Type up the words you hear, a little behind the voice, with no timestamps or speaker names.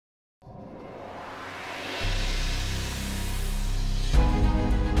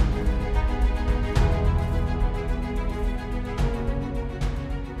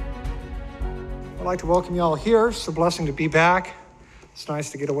like to welcome you all here. It's a blessing to be back. It's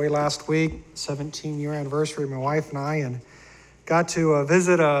nice to get away last week, 17-year anniversary of my wife and I, and got to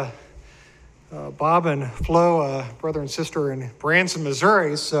visit Bob and Flo, brother and sister in Branson,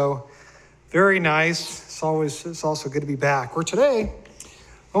 Missouri. So very nice. It's also good to be back. Where today,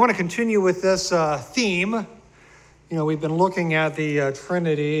 I want to continue with this theme. You know, we've been looking at the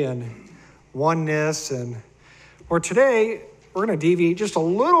Trinity and oneness, and where today we're going to deviate just a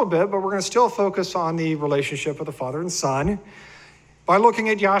little bit, but we're going to still focus on the relationship of the Father and Son by looking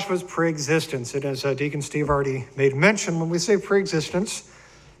at Yahshua's pre-existence. And as Deacon Steve already made mention, when we say pre-existence,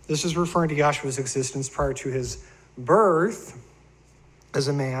 this is referring to Yahshua's existence prior to his birth as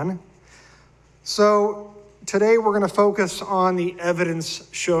a man. So today we're going to focus on the evidence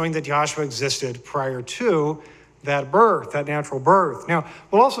showing that Yahshua existed prior to that birth, that natural birth. Now,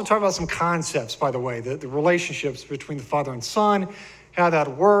 we'll also talk about some concepts, by the way, the relationships between the Father and Son, how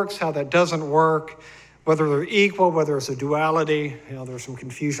that works, how that doesn't work, whether they're equal, whether it's a duality. You know, there's some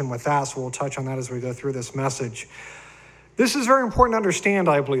confusion with that, so we'll touch on that as we go through this message. This is very important to understand,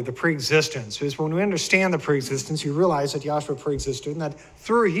 I believe, the pre-existence. Because when we understand the pre-existence, you realize that Yahshua pre-existed and that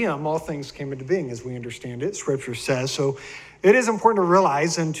through him all things came into being, as we understand it, Scripture says. So it is important to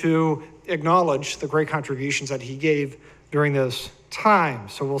realize and to acknowledge the great contributions that he gave during this time.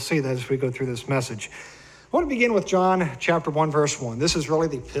 So we'll see that as we go through this message. I want to begin with John chapter 1, verse 1. This is really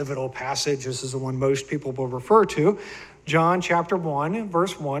the pivotal passage. This is the one most people will refer to. John chapter 1,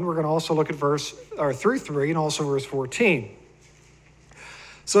 verse 1. We're going to also look at through 3 and also verse 14.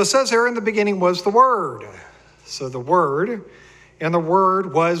 So it says there, in the beginning was the Word. So the Word, and the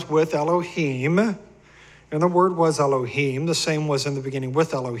Word was with Elohim. And the Word was Elohim. The same was in the beginning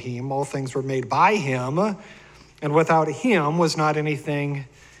with Elohim. All things were made by him. And without him was not anything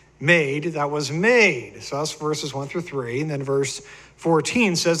made that was made. So that's verses 1 through 3. And then verse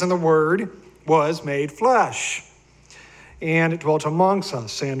 14 says, and the Word was made flesh, and it dwelt amongst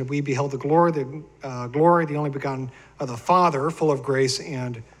us. And we beheld the glory, the only begotten of the Father, full of grace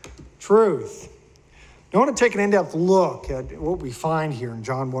and truth. Now I want to take an in-depth look at what we find here in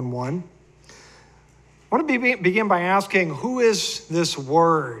John 1:1. I want to begin by asking, who is this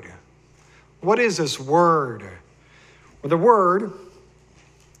Word? What is this Word? Well, the Word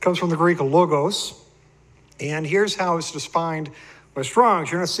comes from the Greek logos, and here's how it's defined by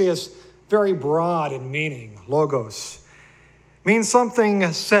Strong's. You're going to see it's very broad in meaning. Logos means something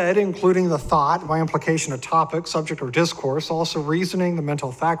said, including the thought, by implication a topic, subject, or discourse, also reasoning, the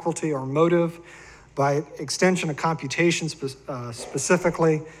mental faculty or motive, by extension a computation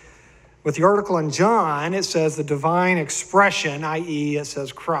specifically. With the article in John, it says the divine expression, i.e. it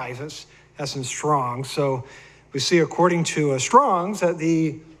says Christ, that's in Strong's. So we see according to Strong's that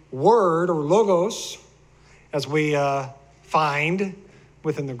the word or logos, as we find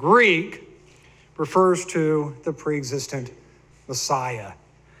within the Greek, refers to the pre-existent Messiah.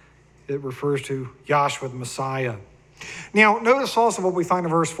 It refers to Yahshua the Messiah. Now, notice also what we find in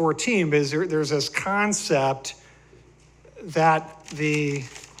verse 14, because there's this concept that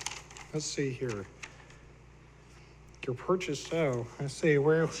let's see here. Your purchase, let's see,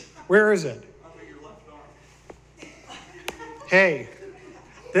 where is it? Under your left arm. Hey,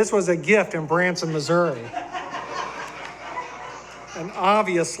 this was a gift in Branson, Missouri. And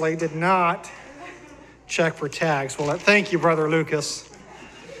obviously did not check for tags. Well, thank you, Brother Lucas.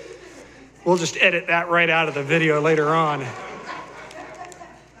 We'll just edit that right out of the video later on.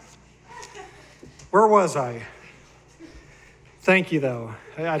 Where was I? Thank you, though.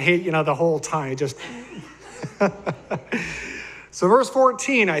 I'd hate, the whole time. So verse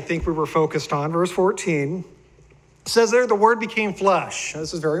 14, I think we were focused on. Verse 14 says there, the Word became flesh.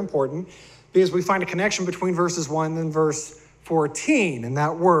 This is very important because we find a connection between verses 1 and verse 14. And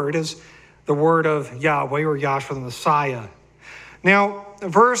that word is the word of Yahweh or Yahshua the Messiah. Now,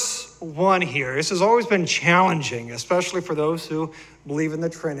 verse 1 here, this has always been challenging, especially for those who believe in the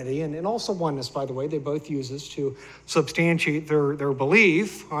Trinity, and also oneness, by the way. They both use this to substantiate their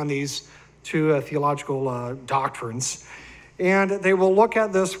belief on these two theological doctrines. And they will look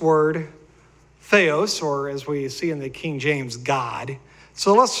at this word, theos, or as we see in the King James, God.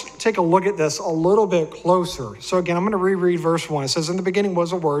 So let's take a look at this a little bit closer. So again, I'm going to reread verse 1. It says, in the beginning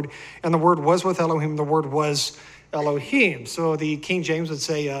was a Word, and the Word was with Elohim, the Word was Elohim. So the King James would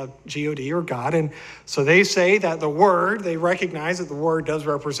say G-O-D or God. And so they say that the Word, they recognize that the Word does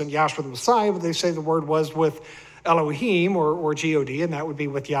represent Yahshua the Messiah, but they say the Word was with Elohim or G-O-D, and that would be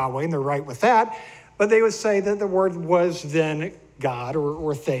with Yahweh, and they're right with that. But they would say that the Word was then God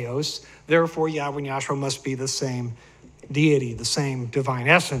or theos. Therefore, Yahweh and Yahshua must be the same deity, the same divine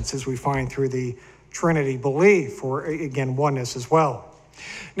essence as we find through the Trinity belief, or again, oneness as well.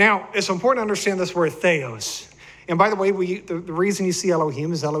 Now, it's important to understand this word theos. And by the way, the reason you see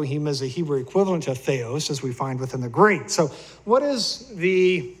Elohim is a Hebrew equivalent to theos, as we find within the Greek. So what is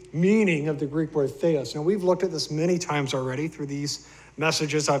the meaning of the Greek word theos? Now, we've looked at this many times already through these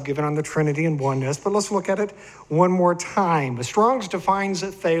messages I've given on the Trinity and oneness, but let's look at it one more time. The Strong's defines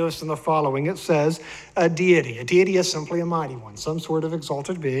theos in the following. It says a deity. A deity is simply a mighty one, some sort of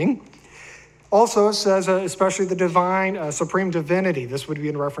exalted being. Also, it says especially the divine, supreme divinity. This would be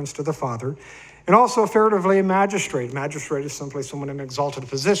in reference to the Father. And also, figuratively, a magistrate. A magistrate is simply someone in an exalted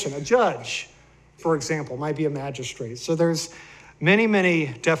position. A judge, for example, might be a magistrate. So there's many, many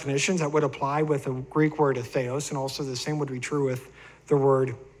definitions that would apply with the Greek word theos, and also the same would be true with the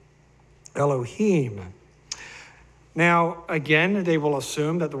word Elohim. Now, again, they will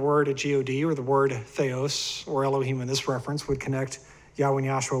assume that the word God or the word theos or Elohim in this reference would connect Yahweh and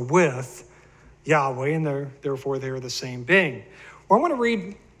Yahshua with Yahweh, and therefore they're the same being. Well, I want to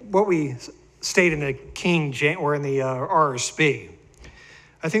read what we state in the King James or in the RSB.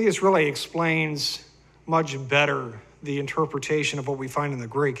 I think this really explains much better the interpretation of what we find in the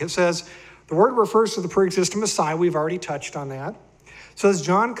Greek. It says, the word refers to the pre-existent Messiah. We've already touched on that. So as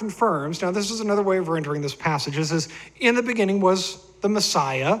John confirms, now this is another way of rendering this passage. It says, in the beginning was the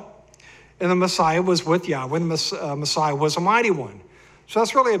Messiah, and the Messiah was with Yahweh, and the Messiah was a mighty one. So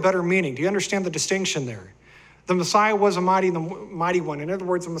that's really a better meaning. Do you understand the distinction there? The Messiah was a mighty one. In other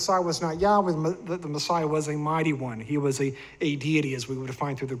words, the Messiah was not Yahweh, the Messiah was a mighty one. He was a deity, as we would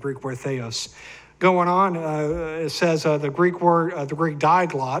define through the Greek word theos. Going on, it says the Greek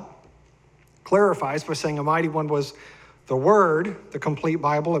diglot clarifies by saying a mighty one was the Word. The complete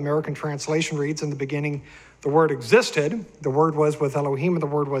Bible American translation reads, in the beginning the Word existed. The Word was with Elohim, and the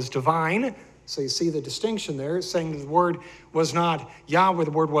Word was divine. So you see the distinction there. It's saying the Word was not Yahweh,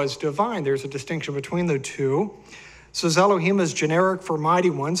 the Word was divine. There's a distinction between the two. It says Elohim is generic for mighty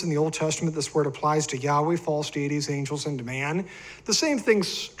ones. In the Old Testament, this word applies to Yahweh, false deities, angels, and man. The same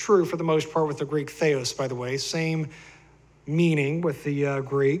thing's true for the most part with the Greek theos, by the way. Same meaning with the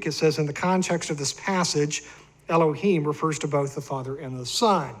Greek. It says in the context of this passage, Elohim refers to both the Father and the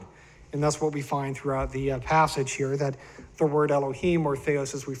Son. And that's what we find throughout the passage here, that the word Elohim or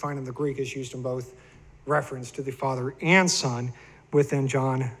theos, as we find in the Greek, is used in both reference to the Father and Son within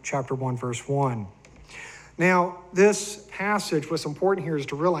John chapter 1, verse 1. Now, this passage, what's important here is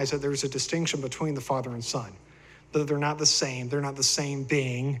to realize that there's a distinction between the Father and Son, that they're not the same. They're not the same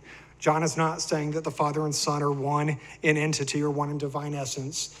being. John is not saying that the Father and Son are one in entity or one in divine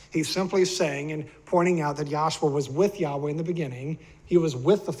essence. He's simply saying and pointing out that Yahshua was with Yahweh in the beginning. He was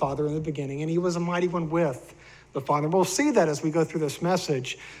with the Father in the beginning, and he was a mighty one with the Father. We'll see that as we go through this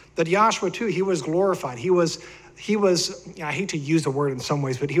message, that Yahshua too, he was glorified. He was, I hate to use the word in some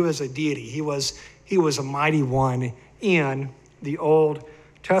ways, but he was a deity. He was a mighty one in the Old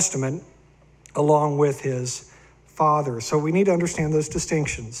Testament along with his Father. So we need to understand those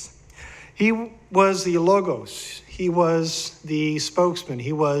distinctions. He was the Logos. He was the spokesman.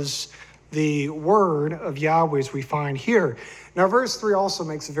 He was the word of Yahweh, as we find here. Now, verse 3 also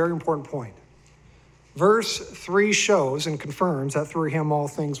makes a very important point. Verse 3 shows and confirms that through him all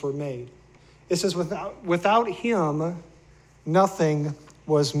things were made. It says, without him, nothing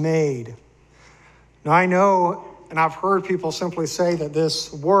was made. Now, I know, and I've heard people simply say that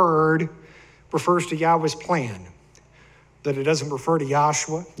this word refers to Yahweh's plan, that it doesn't refer to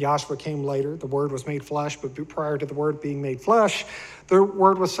Yahshua. Yahshua came later. The word was made flesh, but prior to the word being made flesh, the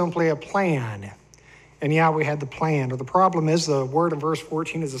word was simply a plan. And Yahweh had the plan. Or the problem is the word in verse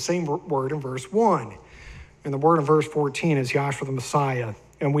 14 is the same word in verse 1. And the word in verse 14 is Yahshua the Messiah.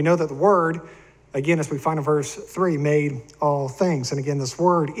 And we know that the word, again, as we find in verse 3, made all things. And again, this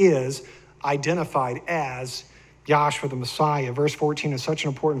word is identified as Yahshua the Messiah. Verse 14 is such an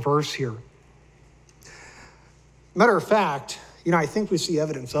important verse here. Matter of fact, I think we see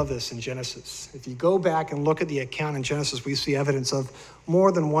evidence of this in Genesis. If you go back and look at the account in Genesis, we see evidence of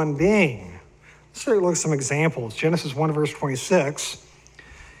more than one being. Let's take a look at some examples. Genesis 1, verse 26.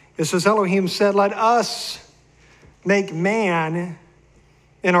 It says, Elohim said, let us make man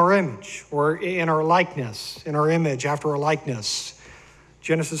in our image, or in our likeness, in our image, after our likeness.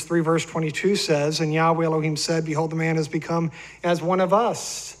 Genesis 3, verse 22 says, and Yahweh Elohim said, behold, the man has become as one of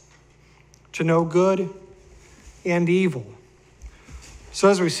us, to know good and evil. So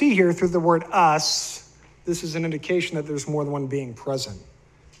as we see here through the word us, this is an indication that there's more than one being present.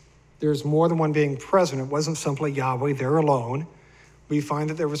 There's more than one being present. It wasn't simply Yahweh there alone. We find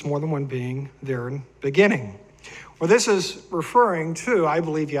that there was more than one being there in the beginning. Well, this is referring to, I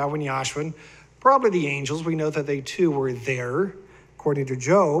believe, Yahweh and Yahshua, probably the angels. We know that they too were there, according to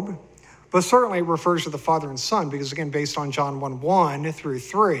Job. But certainly it refers to the Father and Son because, again, based on John 1:1 through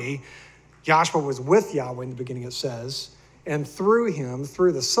 3, Yahshua was with Yahweh in the beginning, it says, and through him,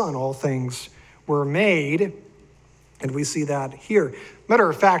 through the Son, all things were made. And we see that here. Matter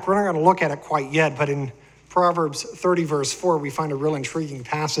of fact, we're not going to look at it quite yet, but in Proverbs 30, verse 4, we find a real intriguing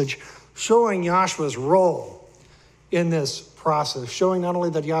passage showing Yahshua's role in this process, showing not only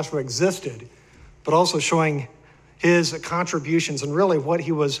that Yahshua existed, but also showing his contributions and really what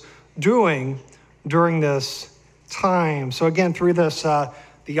he was doing during this time. So again, through this,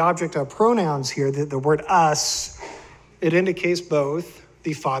 the object of pronouns here, the word us, it indicates both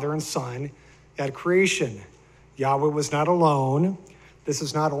the Father and Son at creation. Yahweh was not alone. This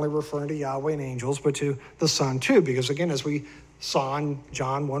is not only referring to Yahweh and angels, but to the Son too, because again, as we saw in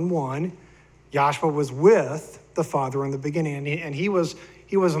John 1:1, Yahshua was with the Father in the beginning, and he was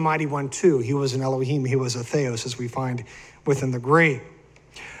a mighty one too. He was an Elohim. He was a Theos, as we find within the Greek.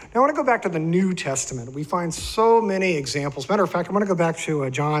 Now, I want to go back to the New Testament. We find so many examples. Matter of fact, I want to go back to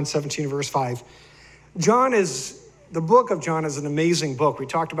John 17, verse 5. The book of John is an amazing book. We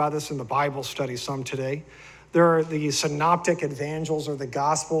talked about this in the Bible study some today. There are the synoptic evangels or the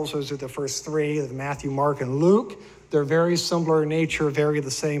gospels. Those are the first three, the Matthew, Mark, and Luke. They're very similar in nature, many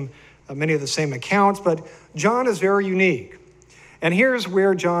of the same accounts, but John is very unique. And here's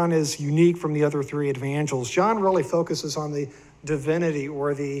where John is unique from the other three evangels. John really focuses on the divinity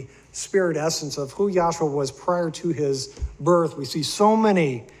or the spirit essence of who Yahshua was prior to his birth. We see so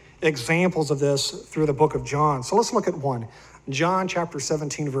many examples of this through the book of John. So let's look at one. John chapter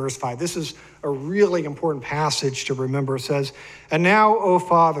 17, verse 5. This is a really important passage to remember. It says, "And now, O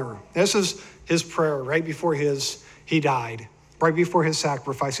Father," this is his prayer right before he died, right before his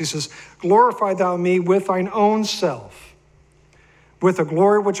sacrifice. He says, "Glorify thou me with thine own self, with the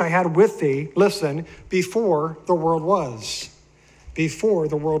glory which I had with thee," listen, "before the world was." Before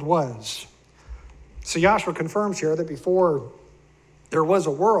the world was. So Yahshua confirms here that before there was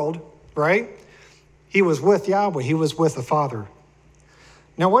a world, right? He was with Yahweh. He was with the Father.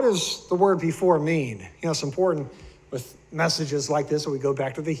 Now, what does the word before mean? It's important with messages like this that we go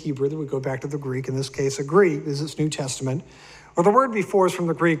back to the Hebrew, that we go back to the Greek. In this case, a Greek, this is New Testament. Well, the word before is from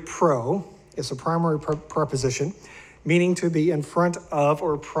the Greek pro. It's a primary preposition, meaning to be in front of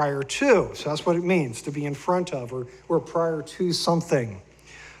or prior to. So that's what it means, to be in front of or prior to something.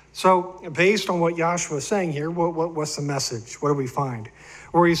 So based on what Yahshua is saying here, what's the message? What do we find?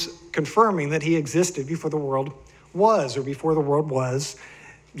 Where he's confirming that he existed before the world was, or before the world was,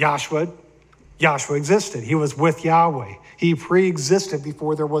 Yahshua existed. He was with Yahweh. He pre-existed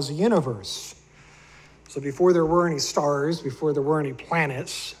before there was a universe. So before there were any stars, before there were any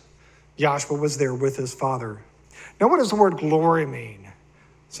planets, Yahshua was there with his Father. Now, what does the word glory mean?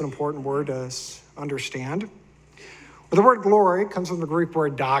 It's an important word to understand. Well, the word glory comes from the Greek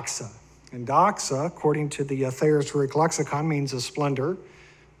word doxa. And doxa, according to the Thayer's Greek lexicon, means a splendor,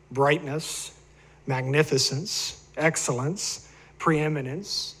 brightness, magnificence, excellence,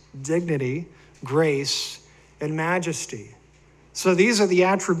 preeminence, dignity, grace, and majesty. So these are the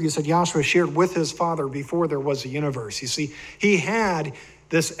attributes that Yahshua shared with his Father before there was a universe. You see, he had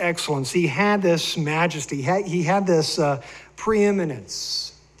this excellence. He had this majesty. He had this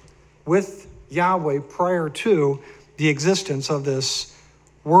preeminence with Yahweh prior to the existence of this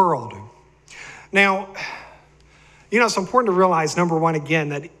world. Now, it's important to realize, number one,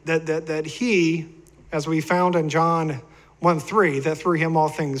 again, that he, as we found in John 1:3, that through him all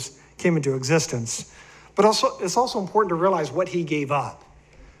things came into existence. But also, it's also important to realize what he gave up.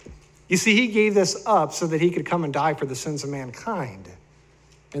 You see, he gave this up so that he could come and die for the sins of mankind.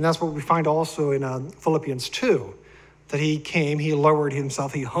 And that's what we find also in Philippians 2, that he came, he lowered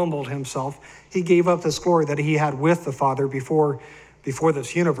himself, he humbled himself. He gave up this glory that he had with the Father before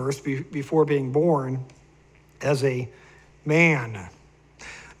this universe, before being born as a man.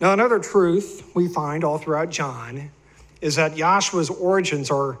 Now, another truth we find all throughout John is that Yahshua's origins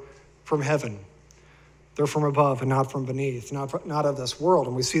are from heaven. They're from above and not from beneath, not of this world.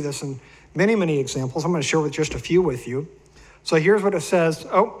 And we see this in many, many examples. I'm going to share just a few with you. So here's what it says.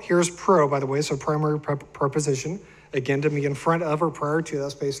 Here's pro, by the way, so primary preposition. Again, to be in front of or prior to,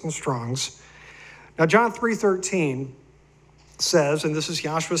 that's based in Strong's. Now, John 3:13 says, and this is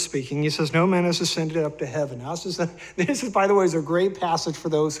Yahshua speaking, he says, "No man has ascended up to heaven." Now, this is, by the way, is a great passage for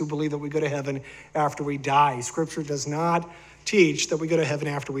those who believe that we go to heaven after we die. Scripture does not teach that we go to heaven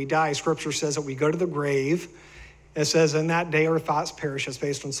after we die. Scripture says that we go to the grave. It says, "In that day our thoughts perish." It's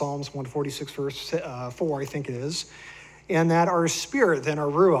based on Psalms 146, verse 4, I think it is. And that our spirit, then our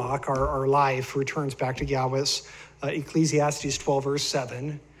ruach, our life, returns back to Yahweh's, Ecclesiastes 12, verse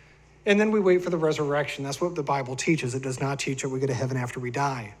 7. And then we wait for the resurrection. That's what the Bible teaches. It does not teach that we go to heaven after we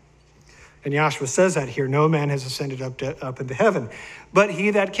die. And Yahshua says that here, no man has ascended up into heaven, but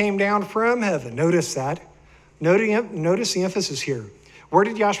he that came down from heaven. Notice that. Notice the emphasis here. Where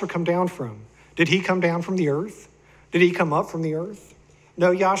did Yahshua come down from? Did he come down from the earth? Did he come up from the earth?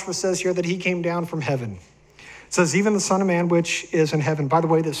 No, Yahshua says here that he came down from heaven. It says, even the Son of Man which is in heaven. By the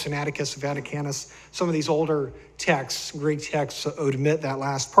way, the Sinaiticus, Vaticanus, some of these older texts, Greek texts, omit that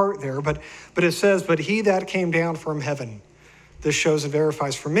last part there. But it says, but he that came down from heaven. This shows and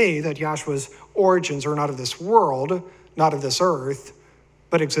verifies for me that Yahshua's origins are not of this world, not of this earth,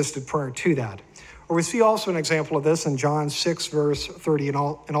 but existed prior to that. Or we see also an example of this in John 6, verse 30,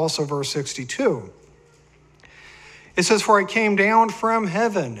 and also verse 62. It says, for I came down from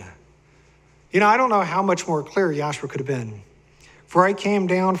heaven. I don't know how much more clear Yahshua could have been. For I came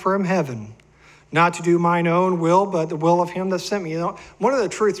down from heaven, not to do mine own will, but the will of him that sent me. One of the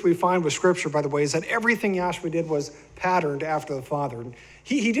truths we find with Scripture, by the way, is that everything Yahshua did was patterned after the Father.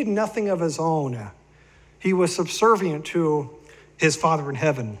 He did nothing of his own. He was subservient to his Father in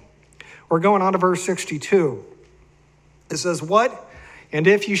heaven. We're going on to verse 62. It says, what? And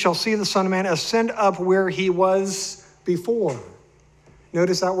if you shall see the Son of Man ascend up where he was before.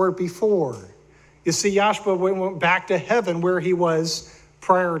 Notice that word before. You see, Yahshua went back to heaven where he was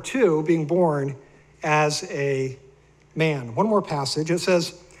prior to being born as a man. One more passage. It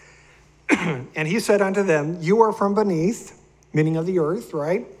says, and he said unto them, you are from beneath, meaning of the earth,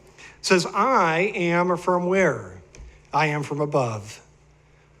 right? It says, I am from where? I am from above.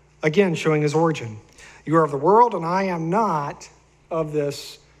 Again, showing his origin. You are of the world, and I am not of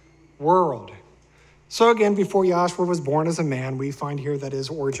this world. So again, before Yahshua was born as a man, we find here that his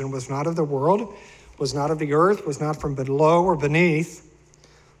origin was not of the world, was not of the earth, was not from below or beneath,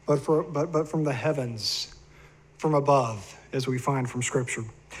 but from the heavens, from above, as we find from Scripture.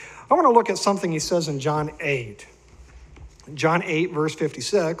 I want to look at something he says in John 8. John 8, verse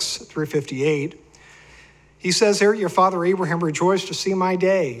 56 through 58. He says there, your father Abraham rejoiced to see my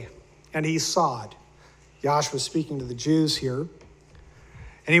day, and he saw it. Yahshua speaking to the Jews here.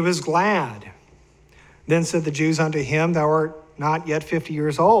 And he was glad. Then said the Jews unto him, thou art not yet 50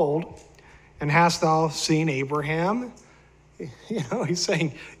 years old, and hast thou seen Abraham? He's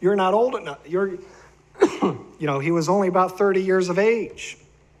saying, you're not old enough. He was only about 30 years of age.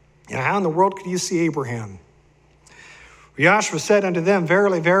 How in the world could you see Abraham? Yahshua said unto them,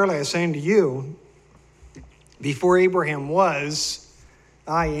 verily, verily, I say unto you, before Abraham was,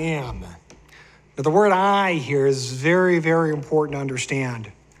 I am. Now, the word I here is very, very important to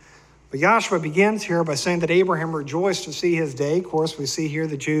understand. But Yahshua begins here by saying that Abraham rejoiced to see his day. Of course, we see here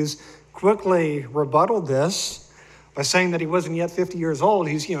the Jews quickly rebutted this by saying that he wasn't yet 50 years old.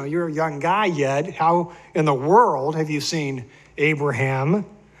 You're a young guy yet. How in the world have you seen Abraham?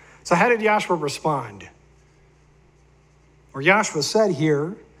 So how did Yahshua respond? Or Yahshua said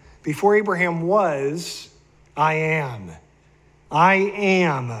here, before Abraham was, I am. I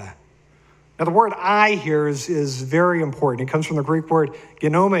am. Now the word I here is very important. It comes from the Greek word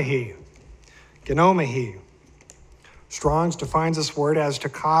genomai. Genomai. Strong's defines this word as to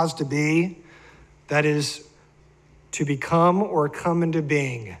cause to be, that is, to become or come into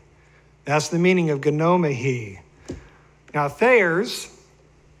being. That's the meaning of genomai. Now Thayers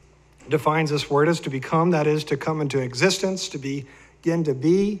defines this word as to become, that is, to come into existence, to begin to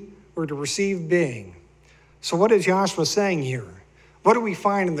be, or to receive being. So what is Yahshua saying here? What do we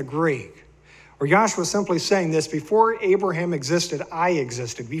find in the Greek? Or Yahshua simply saying this, before Abraham existed, I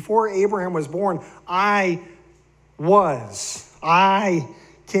existed. Before Abraham was born, I was. I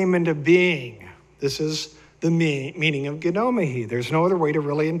came into being. This is the meaning of genomai. There's no other way to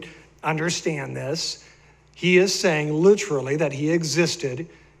really understand this. He is saying literally that he existed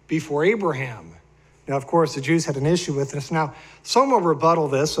before Abraham. Now, of course, the Jews had an issue with this. Now, some will rebuttal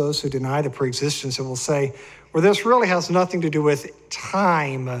this, those who deny the pre-existence, and will say, well, this really has nothing to do with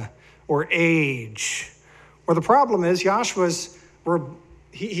time or age. Well, the problem is Yahshua's,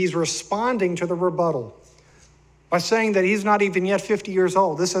 he's responding to the rebuttal by saying that he's not even yet 50 years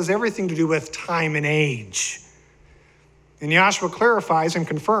old. This has everything to do with time and age. And Yahshua clarifies and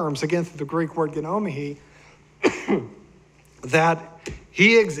confirms, again, through the Greek word genomai, that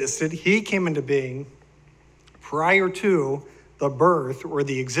he existed, he came into being prior to the birth or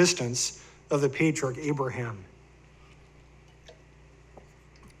the existence of the patriarch Abraham.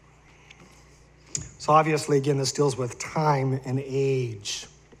 So obviously, again, this deals with time and age.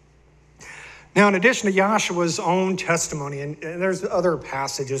 Now, in addition to Yahshua's own testimony, and there's other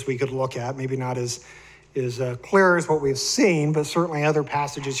passages we could look at, maybe not as clear as what we've seen, but certainly other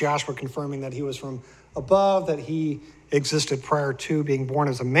passages, Yahshua confirming that he was from above, that he existed prior to being born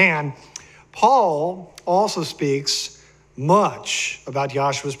as a man. Paul also speaks much about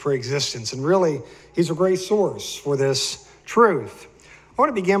Yahshua's pre-existence. And really, he's a great source for this truth. I want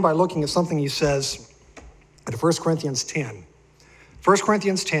to begin by looking at something he says in 1 Corinthians 10. 1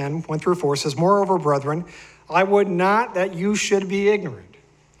 Corinthians 10, 1 through 4 says, "Moreover, brethren, I would not that you should be ignorant."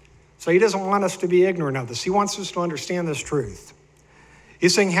 So he doesn't want us to be ignorant of this. He wants us to understand this truth.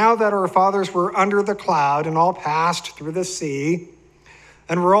 He's saying how that our fathers were under the cloud and all passed through the sea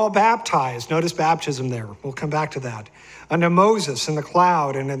and were all baptized. Notice baptism there. We'll come back to that. Unto Moses in the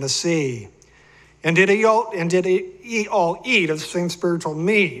cloud and in the sea. And did all eat of the same spiritual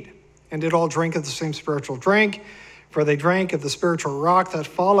meat, and did all drink of the same spiritual drink, for they drank of the spiritual rock that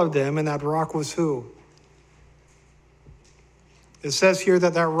followed them, and that rock was who? It says here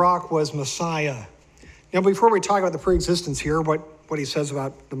that that rock was Messiah. Now, before we talk about the pre-existence here, what he says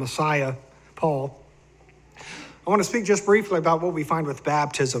about the Messiah, Paul, I want to speak just briefly about what we find with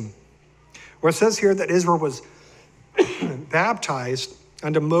baptism, where it says here that Israel was baptized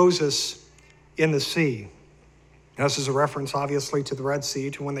unto Moses in the sea. Now, this is a reference, obviously, to the Red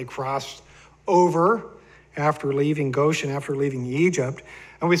Sea, to when they crossed over after leaving Goshen, after leaving Egypt.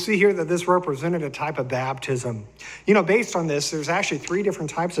 And we see here that this represented a type of baptism. You know, based on this, there's actually 3 different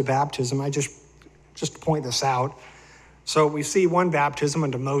types of baptism. I just to point this out. So we see one baptism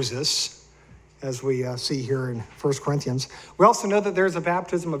unto Moses, as we see here in 1 Corinthians. We also know that there's a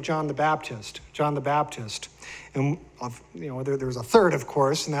baptism of John the Baptist. And there's a third, of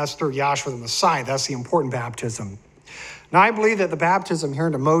course, and that's through Yahshua the Messiah. That's the important baptism. Now, I believe that the baptism here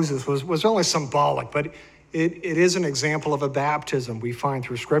unto Moses was only symbolic, but it is an example of a baptism we find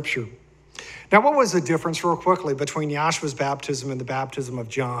through Scripture. Now, what was the difference, real quickly, between Yahshua's baptism and the baptism of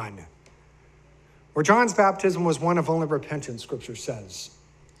John? Where John's baptism was one of only repentance, Scripture says.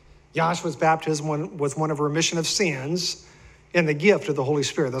 Yahshua's baptism was one of remission of sins and the gift of the Holy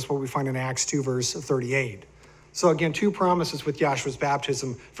Spirit. That's what we find in Acts 2, verse 38. So again, 2 promises with Yahshua's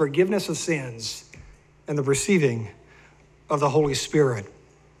baptism: forgiveness of sins and the receiving of the Holy Spirit.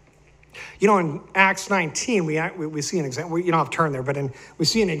 You know, in Acts 19, we see an example. You don't have to turn there, but we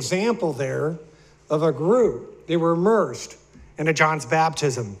see an example there of a group. They were immersed into John's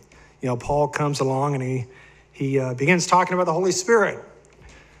baptism. You know, Paul comes along and he begins talking about the Holy Spirit.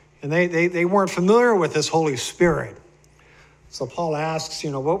 And they weren't familiar with this Holy Spirit. So Paul asks,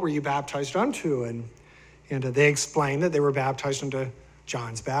 what were you baptized unto? And they explain that they were baptized unto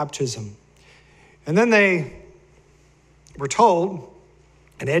John's baptism. And then they were told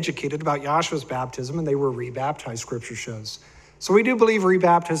and educated about Yahshua's baptism, and they were rebaptized, Scripture shows. So we do believe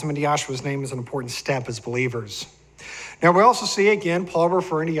rebaptism into Yahshua's name is an important step as believers. Now we also see, again, Paul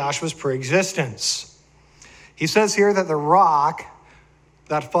referring to Yahshua's pre-existence. He says here that the rock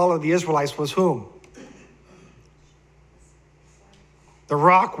that followed the Israelites was whom? The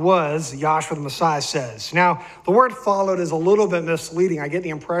rock was Yahshua the Messiah says. Now, the word followed is a little bit misleading. I get the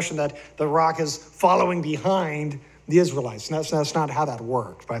impression that the rock is following behind the Israelites. And that's not how that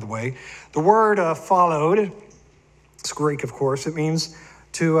worked, by the way. The word followed, it's Greek, of course. It means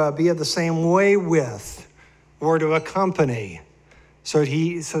to be of the same way with or to accompany. So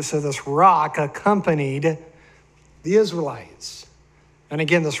this rock accompanied the Israelites. And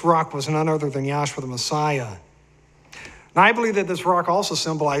again, this rock was none other than Yahshua the Messiah. Now, I believe that this rock also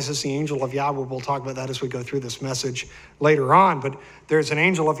symbolizes the angel of Yahweh. We'll talk about that as we go through this message later on. But there's an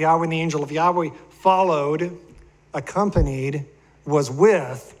angel of Yahweh, and the angel of Yahweh followed, accompanied, was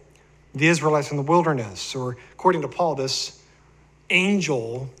with the Israelites in the wilderness. Or according to Paul, this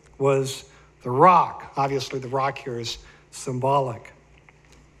angel was the rock. Obviously, the rock here is symbolic.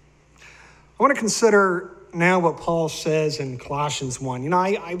 I want to consider now what Paul says in Colossians 1.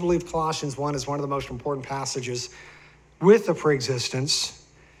 I believe Colossians 1 is one of the most important passages with the pre-existence,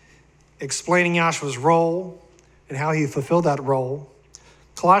 explaining Yahshua's role and how he fulfilled that role.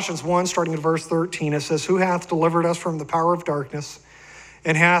 Colossians 1, starting at verse 13, it says, "Who hath delivered us from the power of darkness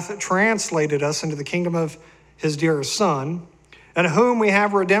and hath translated us into the kingdom of his dear Son, and whom we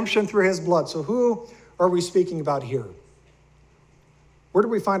have redemption through his blood." So who are we speaking about here? Where do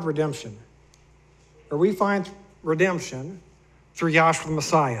we find redemption? Or we find redemption through Yahshua the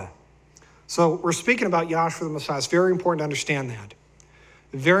Messiah. So we're speaking about Yahshua the Messiah. It's very important to understand that.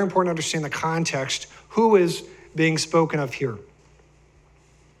 Very important to understand the context. Who is being spoken of here?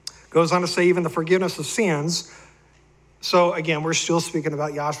 Goes on to say even the forgiveness of sins. So again, we're still speaking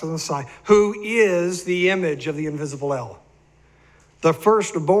about Yahshua the Messiah, who is the image of the invisible El, the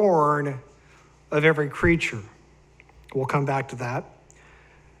firstborn of every creature. We'll come back to that.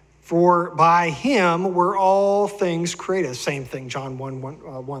 For by him were all things created. Same thing, John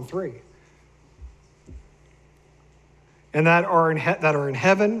 1:3. And that are in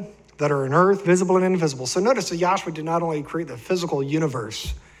heaven, that are in earth, visible and invisible. So notice that Yahshua did not only create the physical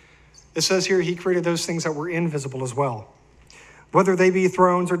universe. It says here he created those things that were invisible as well. Whether they be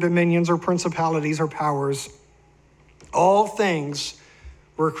thrones or dominions or principalities or powers, all things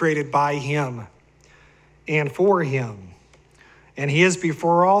were created by him and for him. And he is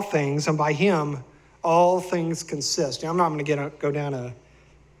before all things, and by him all things consist. Now, I'm not going to go down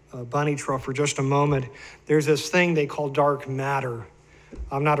a bunny trail for just a moment. There's this thing they call dark matter.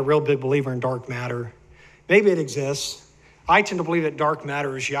 I'm not a real big believer in dark matter. Maybe it exists. I tend to believe that dark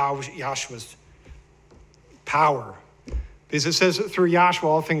matter is Yahshua's power. Because it says that through Yahshua,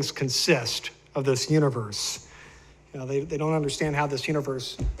 all things consist of this universe. You know, they don't understand how this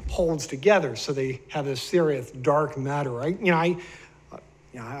universe holds together, so they have this theory of dark matter, right?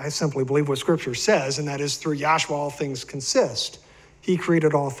 I simply believe what Scripture says, and that is through Yahshua, all things consist. He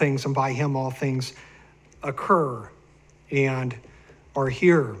created all things, and by him all things occur and are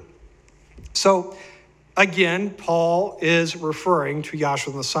here. So, again, Paul is referring to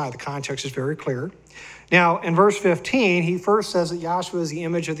Yahshua the Messiah. The context is very clear. Now, in verse 15, he first says that Yahshua is the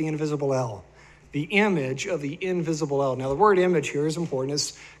image of the invisible El. The image of the invisible El. Now, the word image here is important.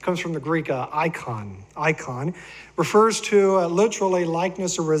 It comes from the Greek icon. Icon refers to literally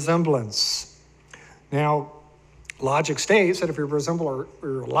likeness or resemblance. Now, logic states that if you resemble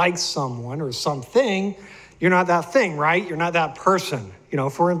or like someone or something, you're not that thing, right? You're not that person. You know,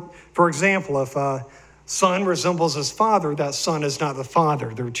 for example, if a son resembles his father, that son is not the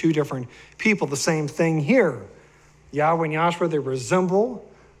father. They're two different people. The same thing here. Yahweh and Yahshua, they resemble.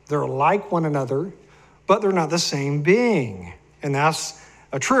 They're like one another, but they're not the same being. And that's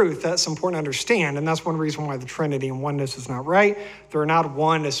a truth that's important to understand. And that's one reason why the Trinity and oneness is not right. They're not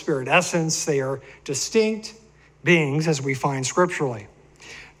one as spirit essence. They are distinct beings as we find scripturally.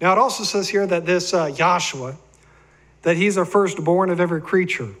 Now, it also says here that this Yahshua, that he's a firstborn of every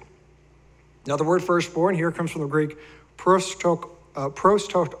creature. Now, the word firstborn here comes from the Greek prostotokos.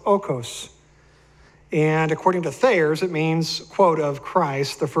 And according to Thayer's, it means, quote, of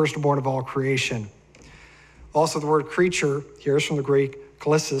Christ, the firstborn of all creation. Also, the word creature here is from the Greek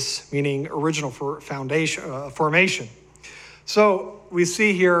klissis, meaning original formation. So we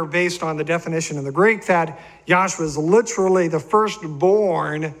see here, based on the definition in the Greek, that Yahshua is literally the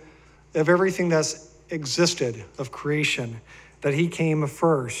firstborn of everything that's existed, of creation, that he came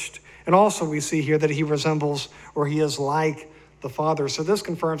first. And also we see here that he resembles or he is like the Father. So this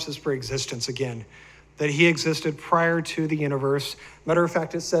confirms his pre-existence again, that he existed prior to the universe. Matter of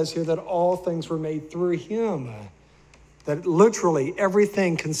fact, it says here that all things were made through him, that literally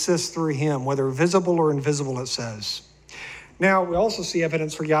everything consists through him, whether visible or invisible, it says. Now, we also see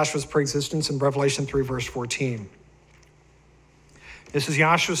evidence for Yahshua's pre-existence in Revelation 3, verse 14. This is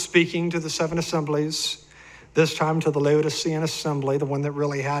Yahshua speaking to the seven assemblies, this time to the Laodicean assembly, the one that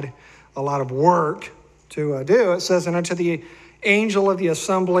really had a lot of work to do. It says, and unto the angel of the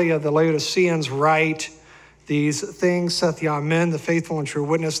assembly of the Laodiceans write, these things saith the Amen, the faithful and true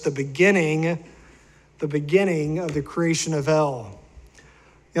witness, the beginning of the creation of El.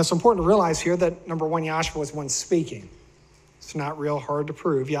 Now, it's important to realize here that, number one, Yahshua was one speaking. It's not real hard to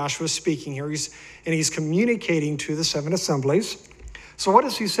prove. Yahshua is speaking here, he's communicating to the seven assemblies. So what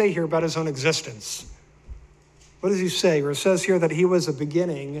does he say here about his own existence? What does he say? Or it says here that he was the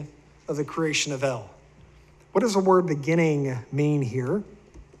beginning of the creation of El. What does the word beginning mean here?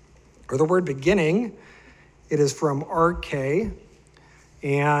 Or the word beginning, it is from arche,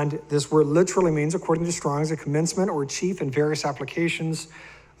 and this word literally means, according to Strong's, a commencement or chief in various applications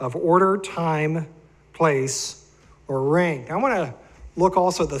of order, time, place, or rank. Now, I want to look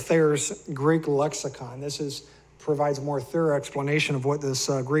also at the Thayer's Greek lexicon. This provides a more thorough explanation of what this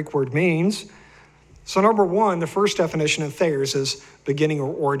Greek word means. So number one, the first definition in Thayer's is beginning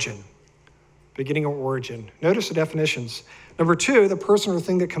or origin. Beginning or origin. Notice the definitions. Number two, the person or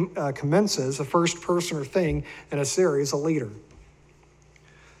thing that commences, the first person or thing in a series, a leader.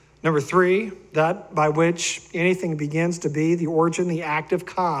 Number three, that by which anything begins to be, the origin, the active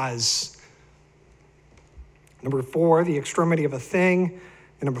cause. Number four, the extremity of a thing.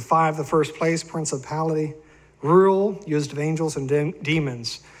 And number five, the first place, principality, rule, used of angels and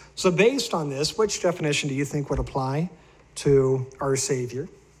demons. So based on this, which definition do you think would apply to our Savior?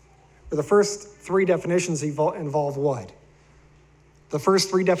 Well, the first three definitions involve what? The first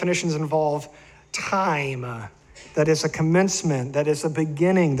three definitions involve time. That is a commencement. That is a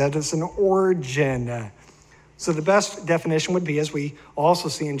beginning. That is an origin. So the best definition would be, as we also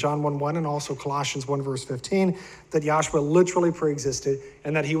see in John 1:1 and also Colossians 1, verse 15, that Yahshua literally pre-existed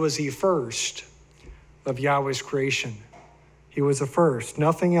and that he was the first of Yahweh's creation. He was the first.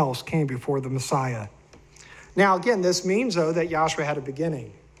 Nothing else came before the Messiah. Now, again, this means, though, that Yahshua had a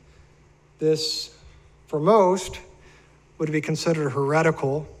beginning. This, for most, would be considered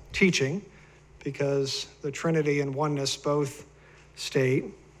heretical teaching because the Trinity and oneness both state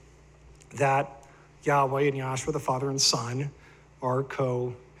that Yahweh and Yahshua, the Father and Son, are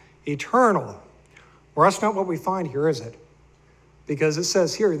co-eternal. Well, that's not what we find here, is it? Because it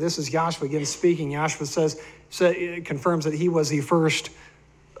says here, this is Yahshua again speaking. Yahshua it confirms that he was the first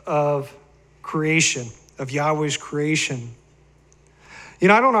of creation, of Yahweh's creation.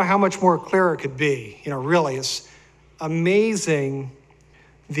 I don't know how much more clear it could be. Really, it's amazing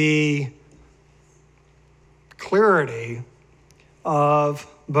the clarity of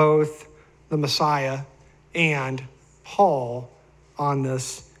both the Messiah and Paul on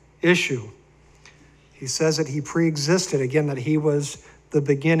this issue. He says that he pre-existed, again, that he was the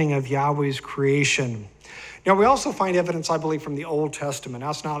beginning of Yahweh's creation. Now, we also find evidence, I believe, from the Old Testament.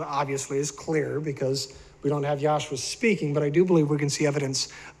 That's not obviously as clear because we don't have Yahshua speaking, but I do believe we can see evidence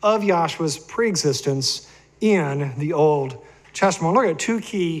of Yahshua's pre-existence in the Old Testament. We'll look at two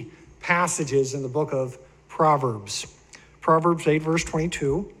key passages in the book of Proverbs. Proverbs 8, verse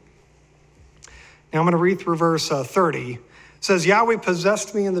 22. Now I'm going to read through verse 30. It says, Yahweh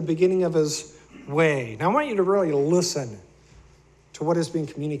possessed me in the beginning of his way. Now I want you to really listen to what is being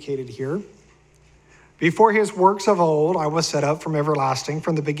communicated here. Before his works of old, I was set up from everlasting,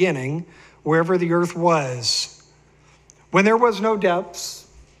 from the beginning, wherever the earth was. When there was no depths,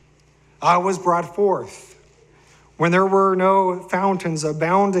 I was brought forth. When there were no fountains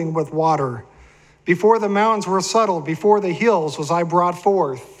abounding with water, before the mountains were settled, before the hills was I brought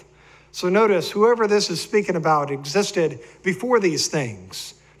forth. So notice, whoever this is speaking about existed before these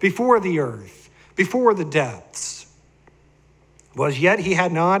things, before the earth, before the depths. Was yet he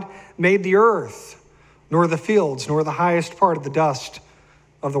had not made the earth, nor the fields, nor the highest part of the dust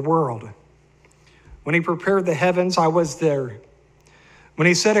of the world. When he prepared the heavens, I was there. When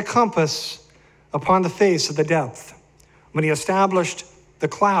he set a compass upon the face of the depth, when he established the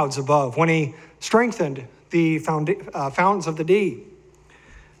clouds above, when he strengthened the fountains of the deep,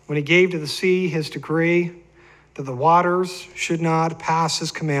 when he gave to the sea his decree, that the waters should not pass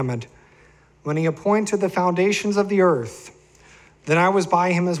his commandment, when he appointed the foundations of the earth, then I was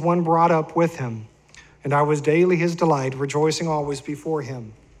by him as one brought up with him, and I was daily his delight, rejoicing always before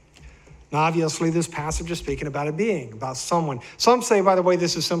him. Now, obviously, this passage is speaking about a being, about someone. Some say, by the way,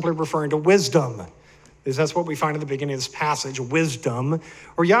 this is simply referring to wisdom, because that's what we find at the beginning of this passage, wisdom.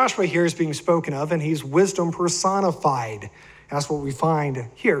 Or Yahshua here is being spoken of, and he's wisdom personified. That's what we find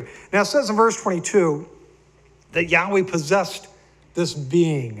here. Now, it says in verse 22 that Yahweh possessed this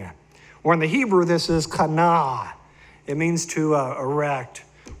being. Or in the Hebrew, this is kana. It means to erect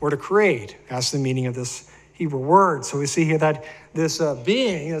or to create. That's the meaning of this Hebrew word. So we see here that this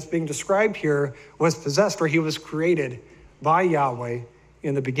being that's being described here was possessed, or he was created by Yahweh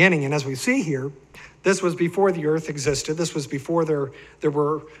in the beginning. And as we see here, this was before the earth existed. This was before there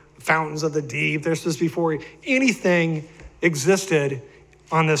were fountains of the deep. This was before anything existed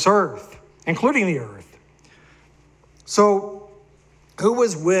on this earth, including the earth. So who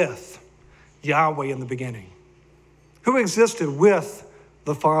was with Yahweh in the beginning? Who existed with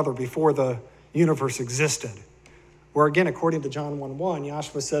the Father before the universe existed? Where again, according to John 1:1,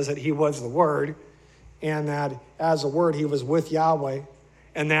 Yahshua says that he was the Word, and that as a Word, he was with Yahweh,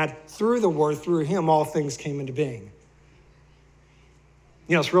 and that through the Word, through him, all things came into being.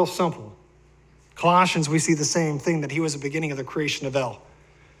 It's real simple. Colossians, we see the same thing, that he was the beginning of the creation of El.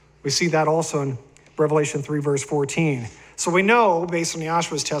 We see that also in Revelation 3, verse 14. So we know, based on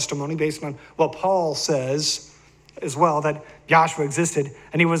Yahshua's testimony, based on what Paul says as well, that Yahshua existed,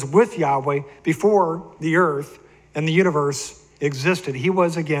 and he was with Yahweh before the earth and the universe existed. He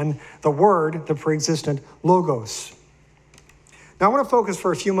was, again, the Word, the pre-existent Logos. Now I want to focus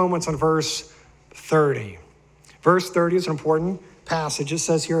for a few moments on verse 30. Verse 30 is an important passage. It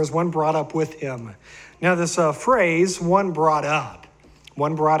says here, as one brought up with him. Now this phrase, one brought up,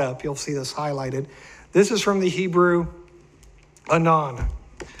 you'll see this highlighted. This is from the Hebrew amon,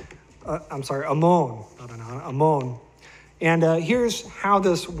 not anon, amon. And here's how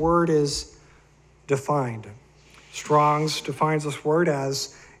this word is defined. Strong's defines this word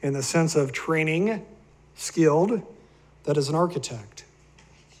as, in the sense of training, skilled, that is an architect.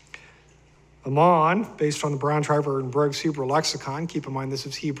 Amon, based on the Brown-Driver and Briggs Hebrew lexicon, keep in mind this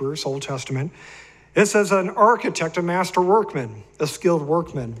is Hebrew, it's Old Testament, it says an architect, a master workman, a skilled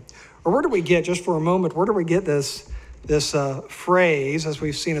workman. Or where do we get, just for a moment, where do we get this phrase, as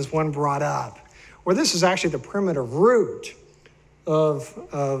we've seen, as one brought up? Well, this is actually the primitive root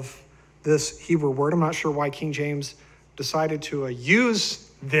of this Hebrew word. I'm not sure why King James decided to use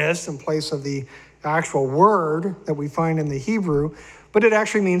this in place of the actual word that we find in the Hebrew, but it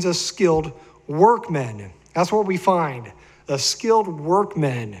actually means a skilled workman. That's what we find, a skilled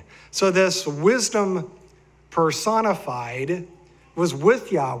workman. So this wisdom personified was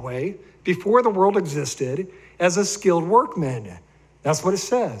with Yahweh before the world existed as a skilled workman. That's what it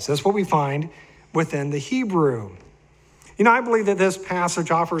says. That's what we find within the Hebrew. You know, I believe that this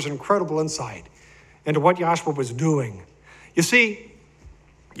passage offers incredible insight into what Yahshua was doing. You see,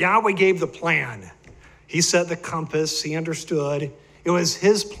 Yahweh gave the plan. He set the compass. He understood. It was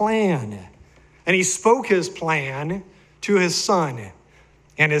his plan. And he spoke his plan to his son.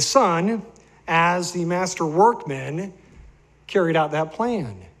 And his son, as the master workman, carried out that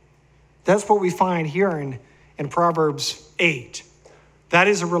plan. That's what we find here in Proverbs 8. That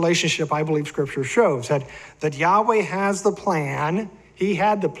is a relationship I believe Scripture shows, that Yahweh has the plan. He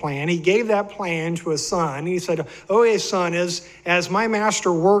had the plan. He gave that plan to his son. He said, oh, his son, as my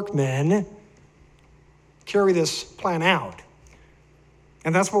master workman, carry this plan out.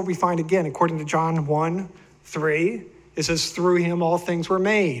 And that's what we find again, according to John 1:3. It says, through him all things were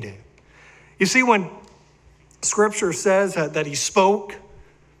made. You see, when Scripture says that he spoke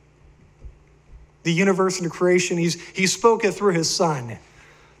the universe into creation, he spoke it through his son.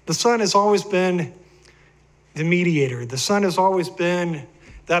 The son has always been the mediator. The son has always been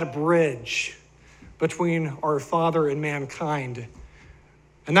that bridge between our Father and mankind.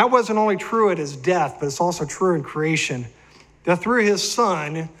 And that wasn't only true at his death, but it's also true in creation. That through his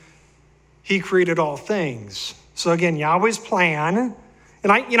son, he created all things. So again, Yahweh's plan,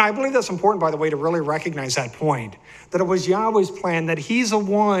 and I believe that's important, by the way, to really recognize that point, that it was Yahweh's plan, that he's the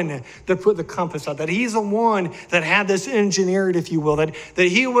one that put the compass out, that he's the one that had this engineered, if you will, that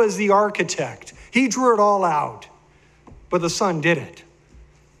he was the architect. He drew it all out, but the son did it.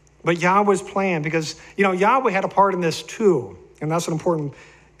 But Yahweh's plan, because, Yahweh had a part in this too, and that's an important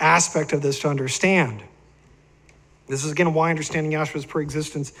aspect of this to understand. This is, again, why understanding Yahshua's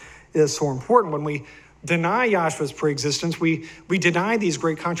pre-existence is so important. When we deny Yahshua's pre-existence, we deny these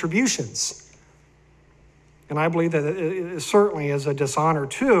great contributions. And I believe that it certainly is a dishonor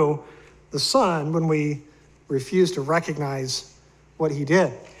to the Son when we refuse to recognize what he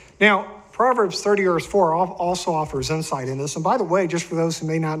did. Now, Proverbs 30 verse 4 also offers insight in this. And by the way, just for those who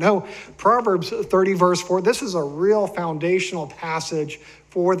may not know, Proverbs 30 verse 4, this is a real foundational passage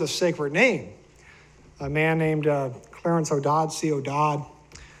for the sacred name. A man named Clarence O'Dodd, C. O'Dodd,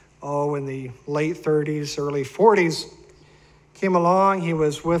 in the late 30s, early 40s, came along. He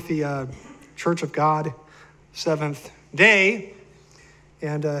was with the Church of God, Seventh Day,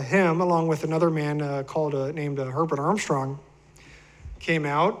 and him, along with another man named Herbert Armstrong, came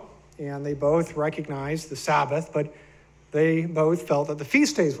out, and they both recognized the Sabbath, but they both felt that the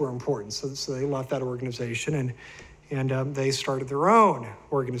feast days were important, so they left that organization, and they started their own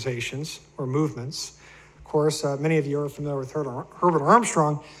organizations or movements. Of course, many of you are familiar with Herbert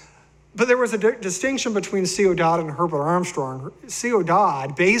Armstrong, but there was a distinction between C.O. Dodd and Herbert Armstrong. C.O.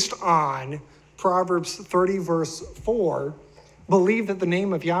 Dodd, based on Proverbs 30, verse 4, believed that the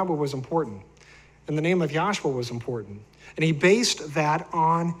name of Yahweh was important, and the name of Yahshua was important. And he based that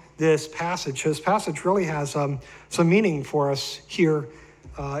on this passage. This passage really has some meaning for us here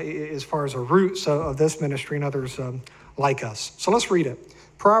as far as the roots of this ministry and others like us. So let's read it.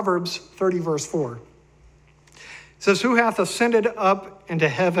 Proverbs 30, verse 4. It says, who hath ascended up into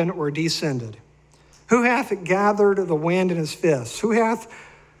heaven or descended? Who hath gathered the wind in his fists? Who hath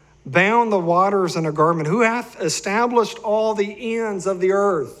bound the waters in a garment? Who hath established all the ends of the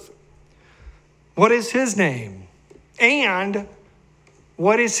earth? What is his name? And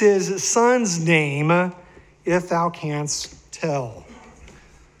what is his son's name, if thou canst tell?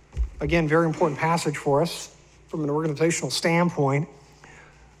 Again, very important passage for us from an organizational standpoint.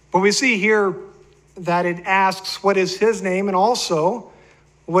 But we see here that it asks what is his name, and also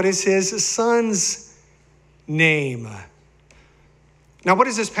what is his son's name. Now, what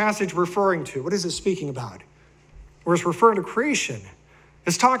is this passage referring to? What is it speaking about? Or it's referring to creation.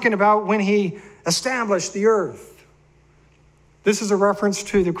 It's talking about when he established the earth. This is a reference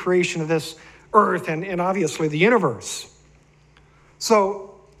to the creation of this earth and obviously the universe.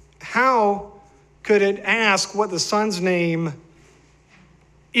 So how could it ask what the Son's name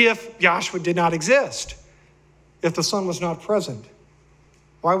if Yahshua did not exist, if the Son was not present?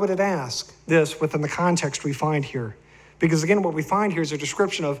 Why would it ask this within the context we find here? Because again, what we find here is a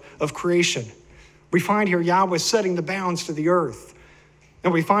description of creation. We find here Yahweh setting the bounds to the earth.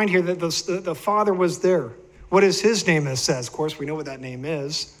 And we find here that the Father was there. What is his name, it says? Of course, we know what that name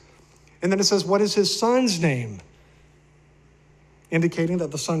is. And then it says, what is his son's name? Indicating that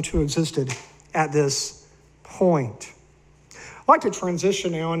the Son too existed at this point. I'd like to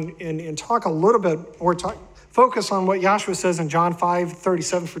transition now and talk a little bit, or focus on what Yahshua says in John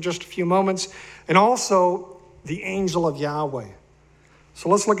 5:37 for just a few moments, and also the angel of Yahweh. So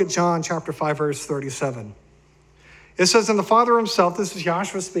let's look at John chapter 5, verse 37. It says, "And the Father himself," this is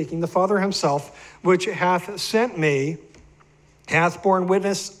Yahshua speaking, "the Father himself, which hath sent me, hath borne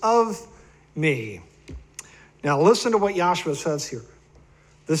witness of me." Now listen to what Yahshua says here.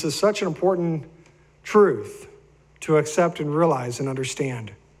 This is such an important truth to accept and realize and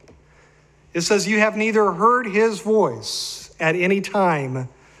understand. It says, "You have neither heard his voice at any time,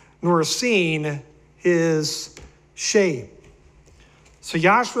 nor seen his shape." So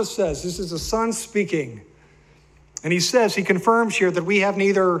Yahshua says, this is the Son speaking. And he says, he confirms here that we have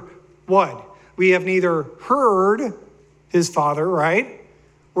neither what? We have neither heard his Father, right?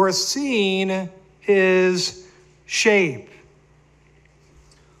 Or seen his shape.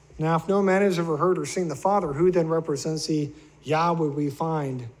 Now, if no man has ever heard or seen the Father, who then represents the Yahweh we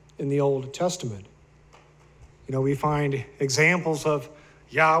find in the Old Testament? You know, we find examples of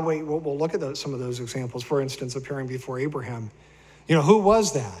Yahweh. We'll look at some of those examples, for instance, appearing before Abraham. You know, who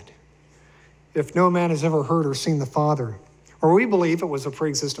was that? If no man has ever heard or seen the Father. Or we believe it was a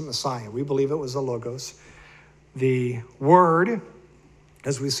pre-existent Messiah. We believe it was the Logos. The Word,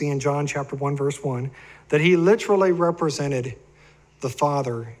 as we see in John chapter 1, verse 1, that he literally represented the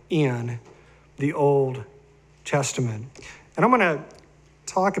Father in the Old Testament. And I'm going to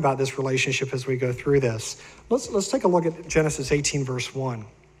talk about this relationship as we go through this. Let's take a look at Genesis 18, verse 1.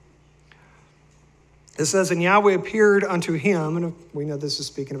 It says, "And Yahweh appeared unto him," and we know this is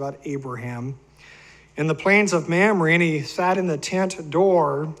speaking about Abraham, "in the plains of Mamre, and he sat in the tent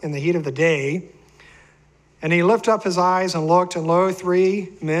door in the heat of the day. And he lifted up his eyes and looked, and lo, 3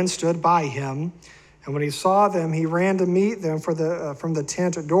 men stood by him. And when he saw them, he ran to meet them from the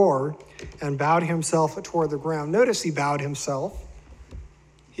tent door and bowed himself toward the ground." Notice he bowed himself.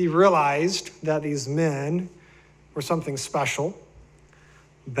 He realized that these men were something special.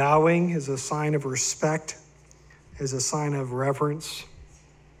 Bowing is a sign of respect, is a sign of reverence.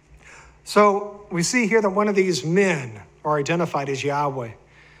 So we see here that one of these men are identified as Yahweh.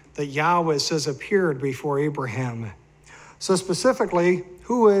 That Yahweh says appeared before Abraham. So specifically,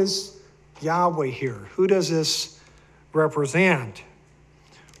 who is Yahweh here? Who does this represent?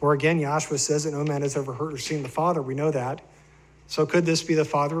 Or again, Yahshua says that no man has ever heard or seen the Father. We know that. So could this be the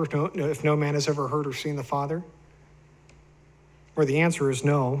Father if no man has ever heard or seen the Father? Or the answer is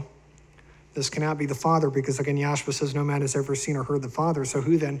no. This cannot be the Father because, again, Yahshua says no man has ever seen or heard the Father. So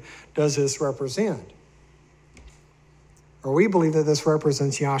who then does this represent? Or we believe that this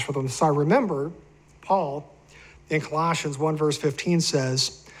represents Yahshua the Messiah. Remember, Paul in Colossians 1 verse 15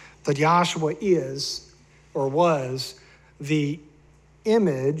 says that Yahshua is or was the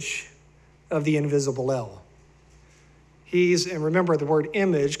image of the invisible El. And remember, the word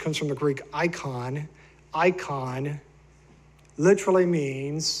image comes from the Greek icon. Icon literally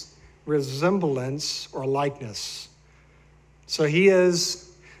means resemblance or likeness. So he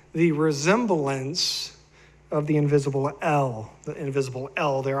is the resemblance of the invisible El. The invisible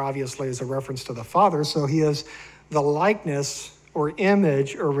El there obviously is a reference to the Father. So he is the likeness or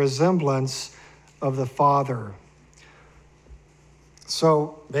image or resemblance of the Father.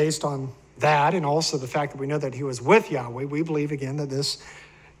 So based on that, and also the fact that we know that he was with Yahweh, we believe again that this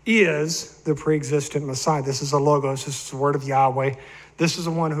is the pre-existent Messiah. This is a Logos. This is the word of Yahweh. This is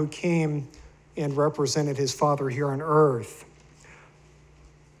the one who came and represented his Father here on earth.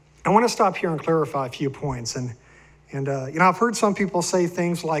 I want to stop here and clarify a few points. And I've heard some people say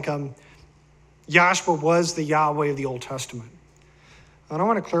things like Yahshua was the Yahweh of the Old Testament. And I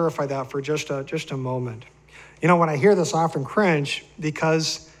want to clarify that for just a moment. You know, when I hear this, I often cringe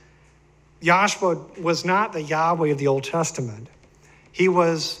because Yahshua was not the Yahweh of the Old Testament. He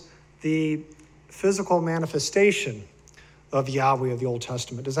was the physical manifestation of Yahweh of the Old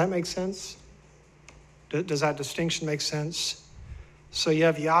Testament. Does that make sense? Does that distinction make sense? So you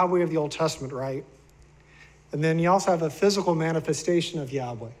have Yahweh of the Old Testament, right? And then you also have a physical manifestation of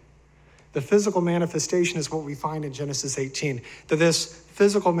Yahweh. The physical manifestation is what we find in Genesis 18, that this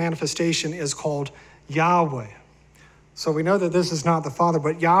physical manifestation is called Yahweh. So we know that this is not the Father,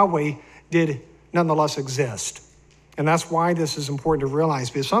 but Yahweh did nonetheless exist. And that's why this is important to realize,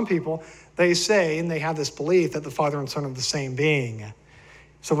 because some people, they say, and they have this belief that the Father and Son are the same being.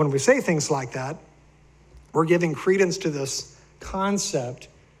 So when we say things like that, we're giving credence to this concept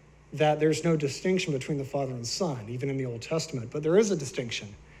that there's no distinction between the Father and Son, even in the Old Testament. But there is a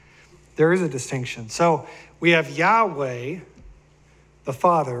distinction. There is a distinction. So we have Yahweh, the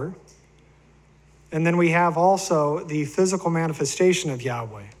Father, and then we have also the physical manifestation of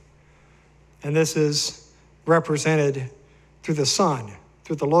Yahweh. And this is represented through the Son,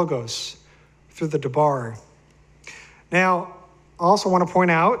 through the Logos, through the Debar, Now, I also want to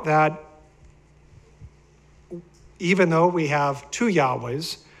point out that even though we have two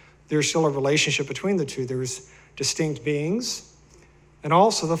Yahwehs, there's still a relationship between the two. There's distinct beings, and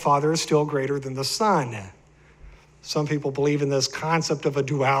also the Father is still greater than the Son. Some people believe in this concept of a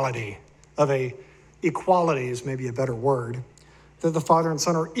duality, of a equality is maybe a better word, that the Father and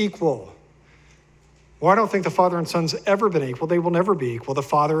Son are equal. Well, I don't think the Father and Son's ever been equal. They will never be equal. The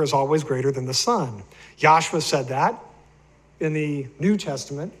Father is always greater than the Son. Yahshua said that in the New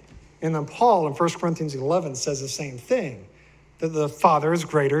Testament. And then Paul in 1 Corinthians 11 says the same thing, that the Father is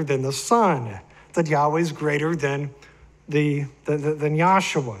greater than the Son, that Yahweh is greater than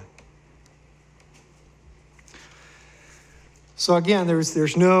Yahshua. So again,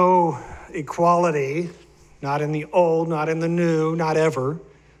 there's no equality, not in the old, not in the new, not ever,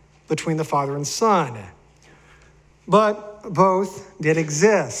 between the Father and Son. But both did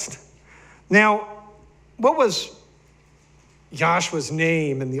exist. Now, what was Yahshua's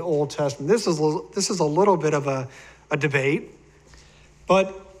name in the Old Testament? This is a little bit of a debate,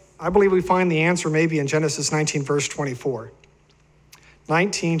 but I believe we find the answer maybe in Genesis 19, verse 24.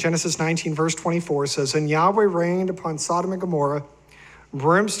 Genesis 19, verse 24 says, "And Yahweh rained upon Sodom and Gomorrah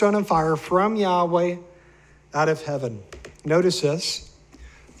brimstone and fire from Yahweh out of heaven." Notice this.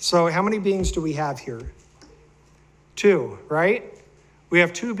 So how many beings do we have here? Two, right? We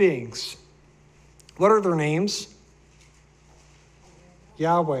have two beings. What are their names?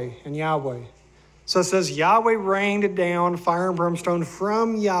 Yahweh and Yahweh. So it says Yahweh rained down fire and brimstone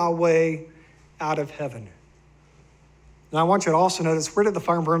from Yahweh out of heaven. Now I want you to also notice, where did the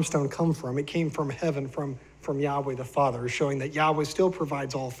fire and brimstone come from? It came from heaven, from Yahweh the Father, showing that Yahweh still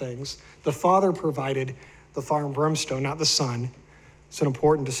provides all things. The Father provided the fire and brimstone, not the Son. It's an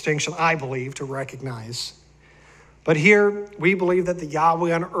important distinction, I believe, to recognize. But here we believe that the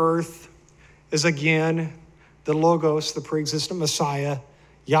Yahweh on earth is again the Logos, the pre-existent Messiah,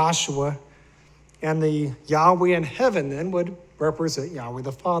 Yahshua, and the Yahweh in heaven then would represent Yahweh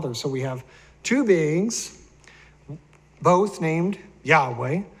the Father. So we have two beings, both named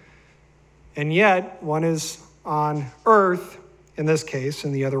Yahweh, and yet one is on earth in this case,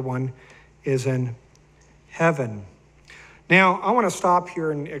 and the other one is in heaven. Now, I want to stop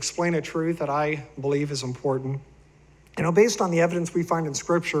here and explain a truth that I believe is important. Based on the evidence we find in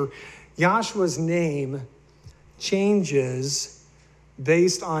Scripture, Yahshua's name changes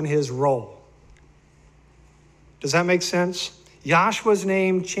based on his role. Does that make sense? Yahshua's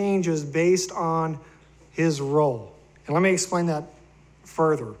name changes based on his role. And let me explain that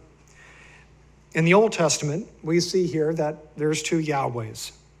further. In the Old Testament, we see here that there's two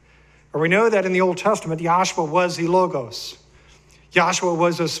Yahwehs. Or we know that in the Old Testament, Yahshua was the Logos. Yahshua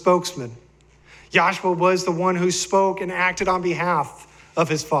was a spokesman. Yahshua was the one who spoke and acted on behalf of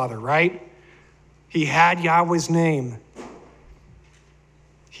his Father, right? He had Yahweh's name.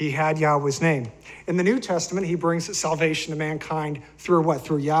 He had Yahweh's name. In the New Testament, he brings salvation to mankind through what?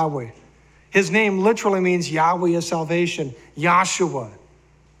 Through Yahweh. His name literally means Yahweh is salvation, Yahshua.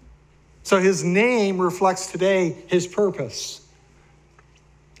 So his name reflects today his purpose.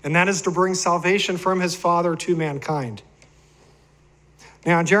 And that is to bring salvation from his Father to mankind.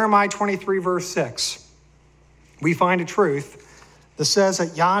 Now, in Jeremiah 23, verse 6, we find a truth that says that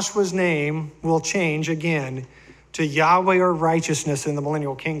Yahshua's name will change again to Yahweh or righteousness in the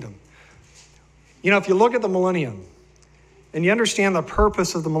millennial kingdom. If you look at the millennium and you understand the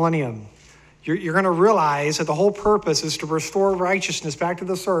purpose of the millennium, you're going to realize that the whole purpose is to restore righteousness back to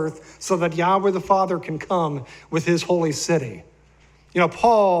this earth so that Yahweh the Father can come with his holy city.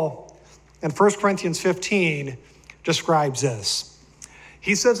 Paul in 1 Corinthians 15 describes this.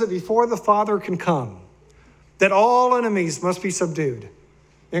 He says that before the Father can come, that all enemies must be subdued,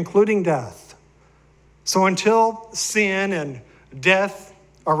 including death. So until sin and death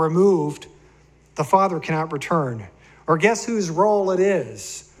are removed, the Father cannot return. Or guess whose role it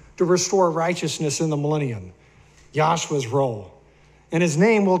is to restore righteousness in the millennium? Yahshua's role. And his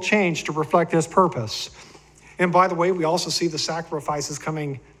name will change to reflect his purpose. And by the way, we also see the sacrifices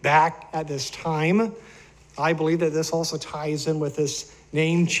coming back at this time. I believe that this also ties in with this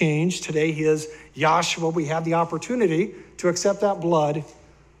name change. Today he is Yahshua. We have the opportunity to accept that blood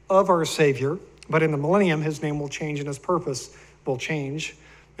of our Savior. But in the millennium, his name will change and his purpose will change.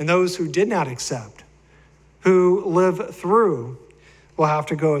 And those who did not accept, who live through, will have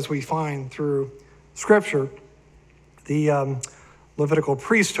to go, as we find through Scripture, the Levitical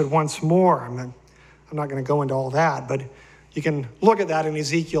priesthood once more. I'm not going to go into all that, but you can look at that in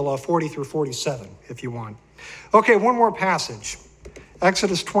Ezekiel 40 through 47 if you want. Okay, one more passage.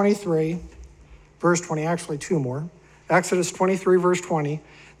 Exodus 23, verse 20, actually two more. Exodus 23, verse 20.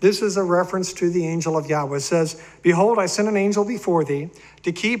 This is a reference to the angel of Yahweh. It says, behold, I send an angel before thee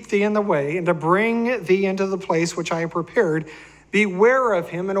to keep thee in the way and to bring thee into the place which I have prepared. Beware of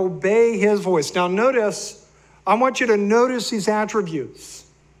him and obey his voice. Now notice, I want you to notice these attributes.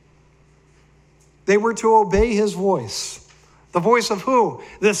 They were to obey his voice. The voice of who?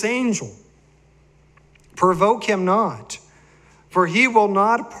 This angel. Provoke him not, for he will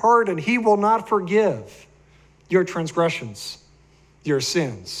not pardon, he will not forgive your transgressions, your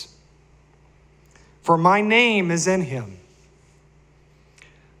sins. For my name is in him.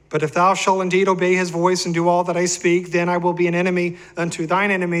 But if thou shalt indeed obey his voice and do all that I speak, then I will be an enemy unto thine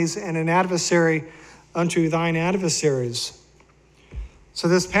enemies and an adversary unto thine adversaries. So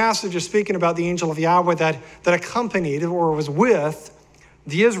this passage is speaking about the angel of Yahweh that accompanied or was with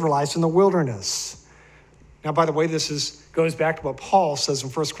the Israelites in the wilderness. Now, by the way, this goes back to what Paul says in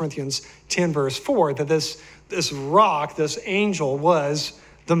 1 Corinthians 10, verse 4, that this rock, this angel, was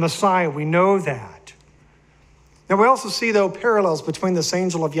the Messiah. We know that. Now, we also see, though, parallels between this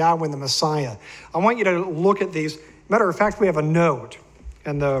angel of Yahweh and the Messiah. I want you to look at these. Matter of fact, we have a note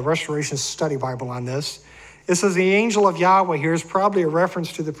in the Restoration Study Bible on this. It says the angel of Yahweh here is probably a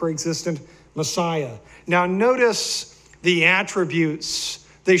reference to the pre-existent Messiah. Now, notice the attributes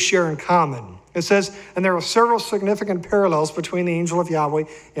they share in common. It says, and there are several significant parallels between the angel of Yahweh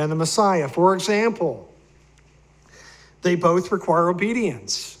and the Messiah. For example, they both require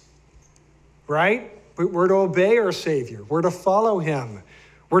obedience, right? We're to obey our Savior. We're to follow him.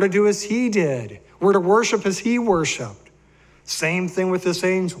 We're to do as he did. We're to worship as he worshiped. Same thing with this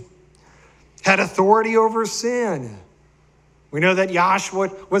angel. Had authority over sin. We know that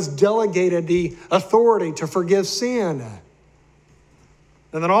Yahshua was delegated the authority to forgive sin.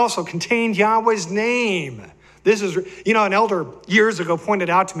 And then also contained Yahweh's name. This is, an elder years ago pointed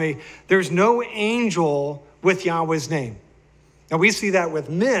out to me, there's no angel with Yahweh's name. Now we see that with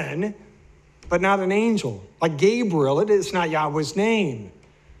men, but not an angel. Like Gabriel, it is not Yahweh's name.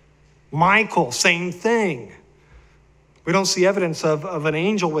 Michael, same thing. We don't see evidence of an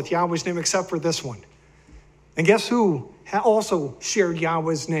angel with Yahweh's name except for this one. And guess who also shared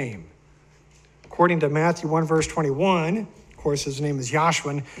Yahweh's name? According to Matthew 1, verse 21, of course, his name is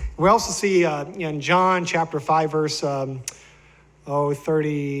Yahshua. And we also see in John chapter 5, verse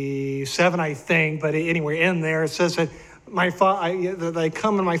 37, I think. But anyway, in there, it says that that I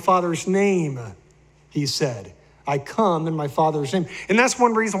come in my Father's name, he said. I come in my Father's name. And that's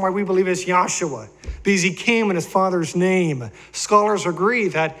one reason why we believe it's Yahshua, because he came in his Father's name. Scholars agree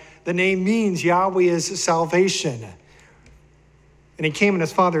that the name means Yahweh is salvation. And he came in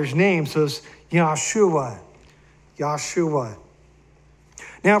his Father's name, so it's Yahshua. Yahshua.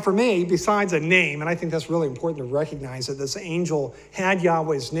 Now for me, besides a name, and I think that's really important to recognize that this angel had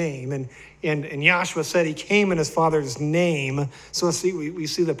Yahweh's name, and Yahshua said he came in his Father's name, so we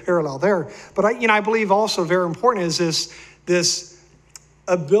see the parallel there. But I believe also very important is this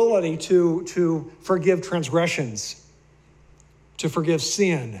ability to forgive transgressions, to forgive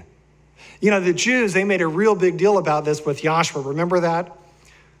sin. The Jews, they made a real big deal about this with Yahshua. Remember that?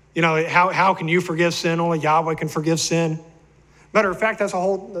 How can you forgive sin? Only Yahweh can forgive sin. Matter of fact, that's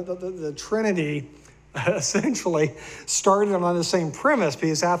the Trinity essentially started on the same premise,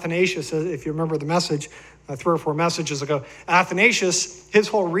 because Athanasius, if you remember the message 3 or 4 messages ago, Athanasius, his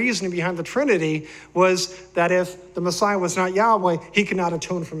whole reasoning behind the Trinity was that if the Messiah was not Yahweh, he could not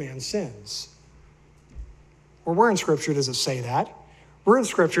atone for man's sins. Well, where in Scripture does it say that? Where in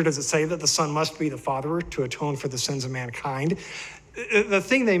Scripture does it say that the Son must be the Father to atone for the sins of mankind? The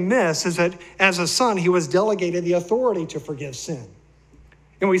thing they miss is that as a son, he was delegated the authority to forgive sin.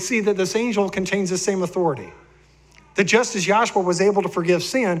 And we see that this angel contains the same authority. That just as Yahshua was able to forgive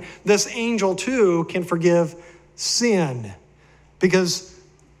sin, this angel too can forgive sin. Because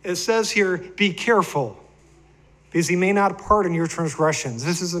it says here, be careful, because he may not pardon your transgressions.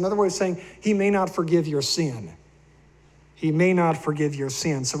 This is another way of saying he may not forgive your sin. He may not forgive your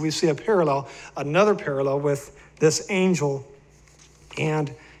sin. So we see another parallel with this angel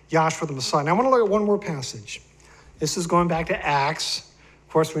and Yahshua the Messiah. Now I want to look at one more passage. This is going back to Acts.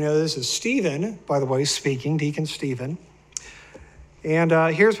 Of course, we know this is Stephen, by the way, speaking, Deacon Stephen. And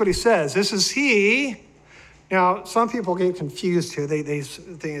here's what he says. This is he. Now, some people get confused here. They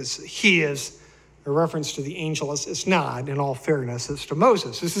think he is a reference to the angel. It's not, in all fairness. It's to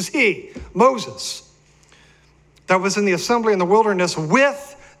Moses. This is he, Moses, that was in the assembly in the wilderness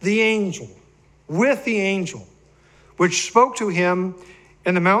with the angel, which spoke to him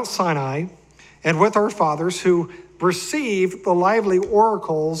in the Mount Sinai, and with our fathers, who received the lively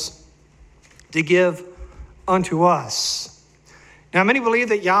oracles to give unto us. Now, many believe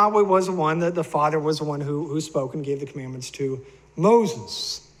that Yahweh was the one, that the Father was the one who spoke and gave the commandments to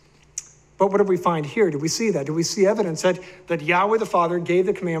Moses. But what did we find here? Did we see that? Did we see evidence that Yahweh the Father gave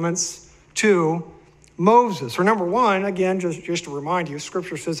the commandments to Moses? Or number one, again, just to remind you,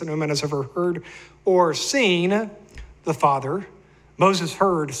 Scripture says that no man has ever heard or seen the Father. Moses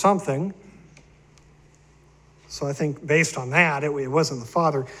heard something. So I think based on that, it wasn't the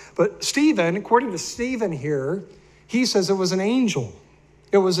Father. But Stephen, according to Stephen here, he says it was an angel.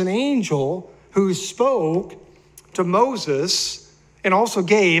 It was an angel who spoke to Moses and also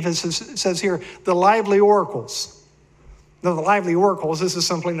gave, as it says here, the lively oracles. Now, the lively oracles, this is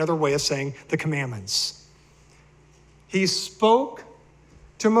simply another way of saying the commandments. He spoke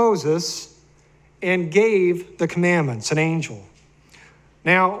to Moses and gave the commandments, an angel.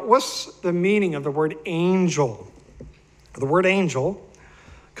 Now, what's the meaning of the word angel? The word angel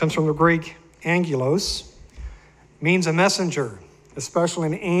comes from the Greek angelos, means a messenger, especially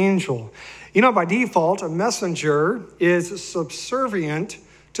an angel. You know, by default, a messenger is subservient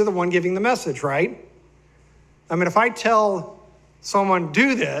to the one giving the message, right? I mean, if I tell someone,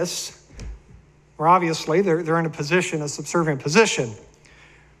 do this, well, obviously they're in a subservient position.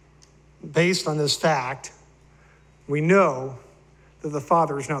 Based on this fact, we know that the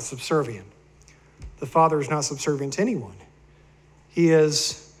Father is not subservient. The Father is not subservient to anyone. He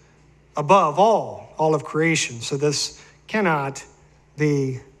is above all of creation. So this cannot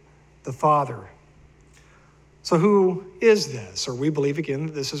be the Father. So who is this? Or we believe, again,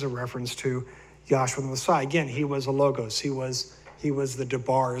 that this is a reference to Yahshua the Messiah. Again, he was a logos. He was the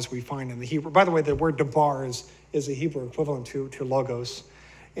debar, as we find in the Hebrew. By the way, the word debar is a Hebrew equivalent to logos.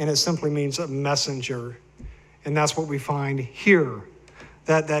 And it simply means a messenger. And that's what we find here.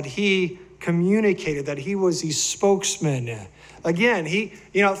 That he communicated, that he was the spokesman. Again,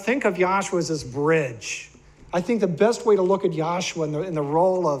 think of Yahshua as this bridge. I think the best way to look at Yahshua in the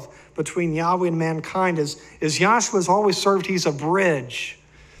role between Yahweh and mankind is Yahshua's always served, he's a bridge.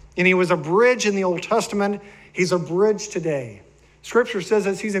 And he was a bridge in the Old Testament. He's a bridge today. Scripture says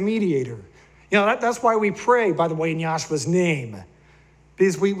that he's a mediator. That's why we pray, by the way, in Yahshua's name.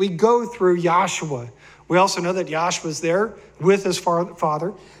 Because we go through Yahshua. We also know that Yahshua's there with his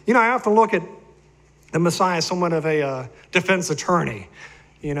Father. I have to look at the Messiah as somewhat of a defense attorney.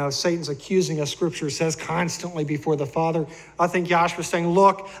 Satan's accusing us, Scripture says, constantly before the Father. I think Yahshua's saying,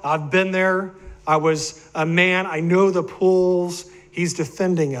 look, I've been there. I was a man. I know the pools. He's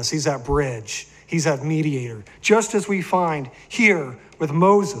defending us. He's that bridge. He's that mediator. Just as we find here with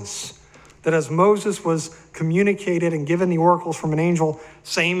Moses, that as Moses was communicated and given the oracles from an angel,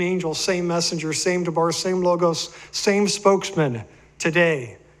 same messenger, same debar, same logos, same spokesman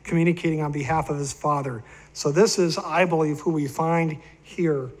today, communicating on behalf of his Father. So this is, I believe, who we find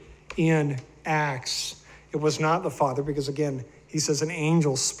here in Acts. It was not the Father, because again, he says an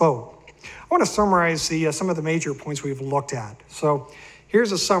angel spoke. I want to summarize some of the major points we've looked at. So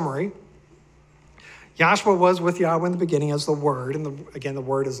here's a summary. Yahshua was with Yahweh in the beginning as the Word, and again, the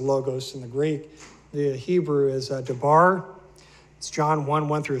word is logos in the Greek. The Hebrew is debar. It's John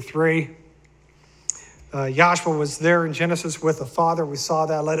 1:1-3. Yahshua was there in Genesis with the Father. We saw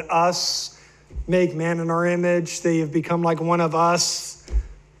that. Let us make man in our image. They have become like one of us.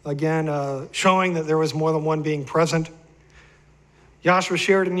 Again, showing that there was more than one being present. Yahshua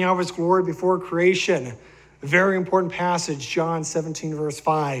shared in Yahweh's glory before creation. A very important passage, John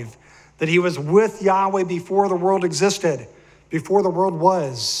 17:5. That he was with Yahweh before the world existed, before the world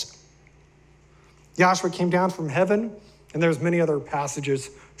was. Yahshua came down from heaven, and there's many other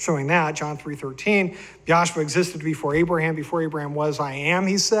passages showing that. John 3:13, Yahshua existed before Abraham was, I am,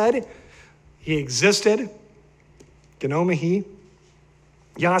 he said. He existed. Genomihi.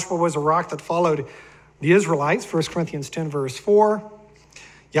 Yahshua was a rock that followed the Israelites, 1 Corinthians 10:4.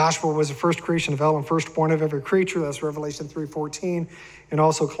 Yahshua was the first creation of El and firstborn of every creature. That's Revelation 3:14. And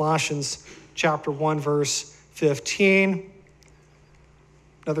also Colossians chapter 1:15.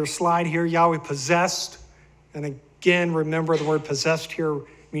 Another slide here, Yahweh possessed. And again, remember the word possessed here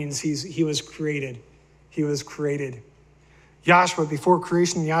means he was created. He was created. Yahshua, before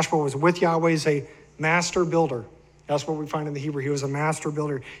creation, Yahshua was with Yahweh as a master builder. That's what we find in the Hebrew. He was a master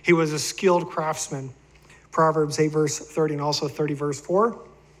builder. He was a skilled craftsman. Proverbs 8:30 and also 30:4.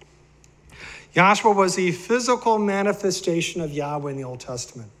 Yahshua was the physical manifestation of Yahweh in the Old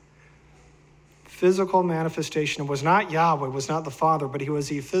Testament. Physical manifestation. It was not Yahweh, it was not the Father, but he was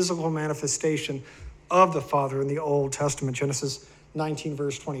the physical manifestation of the Father in the Old Testament. Genesis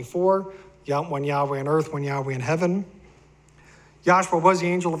 19:24. One Yahweh on earth, one Yahweh in heaven. Yahshua was the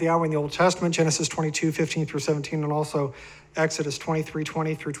angel of Yahweh in the Old Testament. Genesis 22:15-17, and also Exodus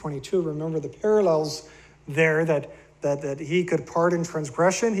 23:20-22. Remember the parallels there that he could pardon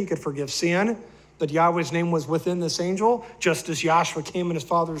transgression, he could forgive sin. that Yahweh's name was within this angel, just as Yahshua came in his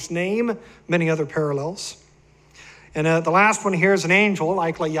Father's name, many other parallels. And the last one here is an angel,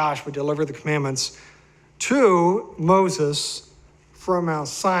 likely Yahshua, delivered the commandments to Moses from Mount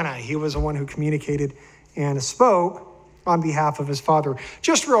Sinai. He was the one who communicated and spoke on behalf of his Father.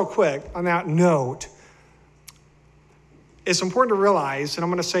 Just real quick on that note, it's important to realize, and I'm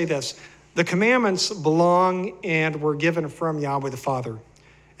going to say this, the commandments belong and were given from Yahweh the Father.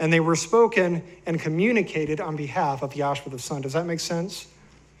 And they were spoken and communicated on behalf of Yahshua the Son. Does that make sense?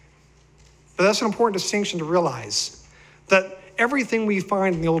 But that's an important distinction to realize, that everything we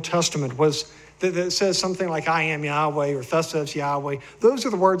find in the Old Testament was that says something like, I am Yahweh, or thus says Yahweh. Those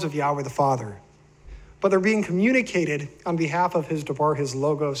are the words of Yahweh the Father. But they're being communicated on behalf of his Devar, his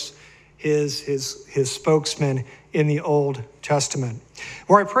Logos, his spokesman in the Old Testament.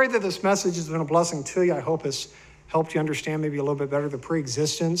 Well, I pray that this message has been a blessing to you. I hope it's helped you understand maybe a little bit better the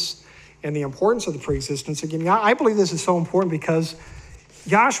pre-existence and the importance of the pre-existence. Again, I believe this is so important because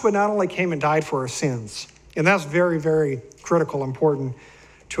Yahshua not only came and died for our sins, and that's very, very critical, important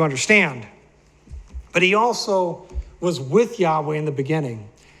to understand, but he also was with Yahweh in the beginning.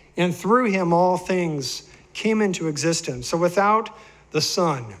 And through him, all things came into existence. So without the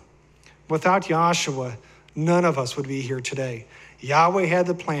Son, without Yahshua, none of us would be here today. Yahweh had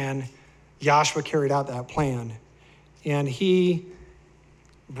the plan. Yahshua carried out that plan. And he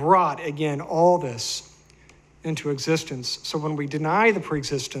brought, again, all this into existence. So when we deny the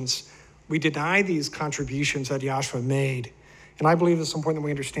pre-existence, we deny these contributions that Yahshua made. And I believe it's important that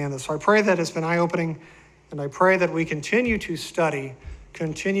we understand this. So I pray that it's been eye-opening, and I pray that we continue to study,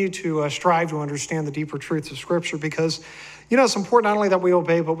 continue to strive to understand the deeper truths of Scripture, because, it's important not only that we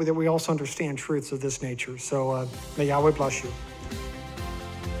obey, but that we also understand truths of this nature. So may Yahweh bless you.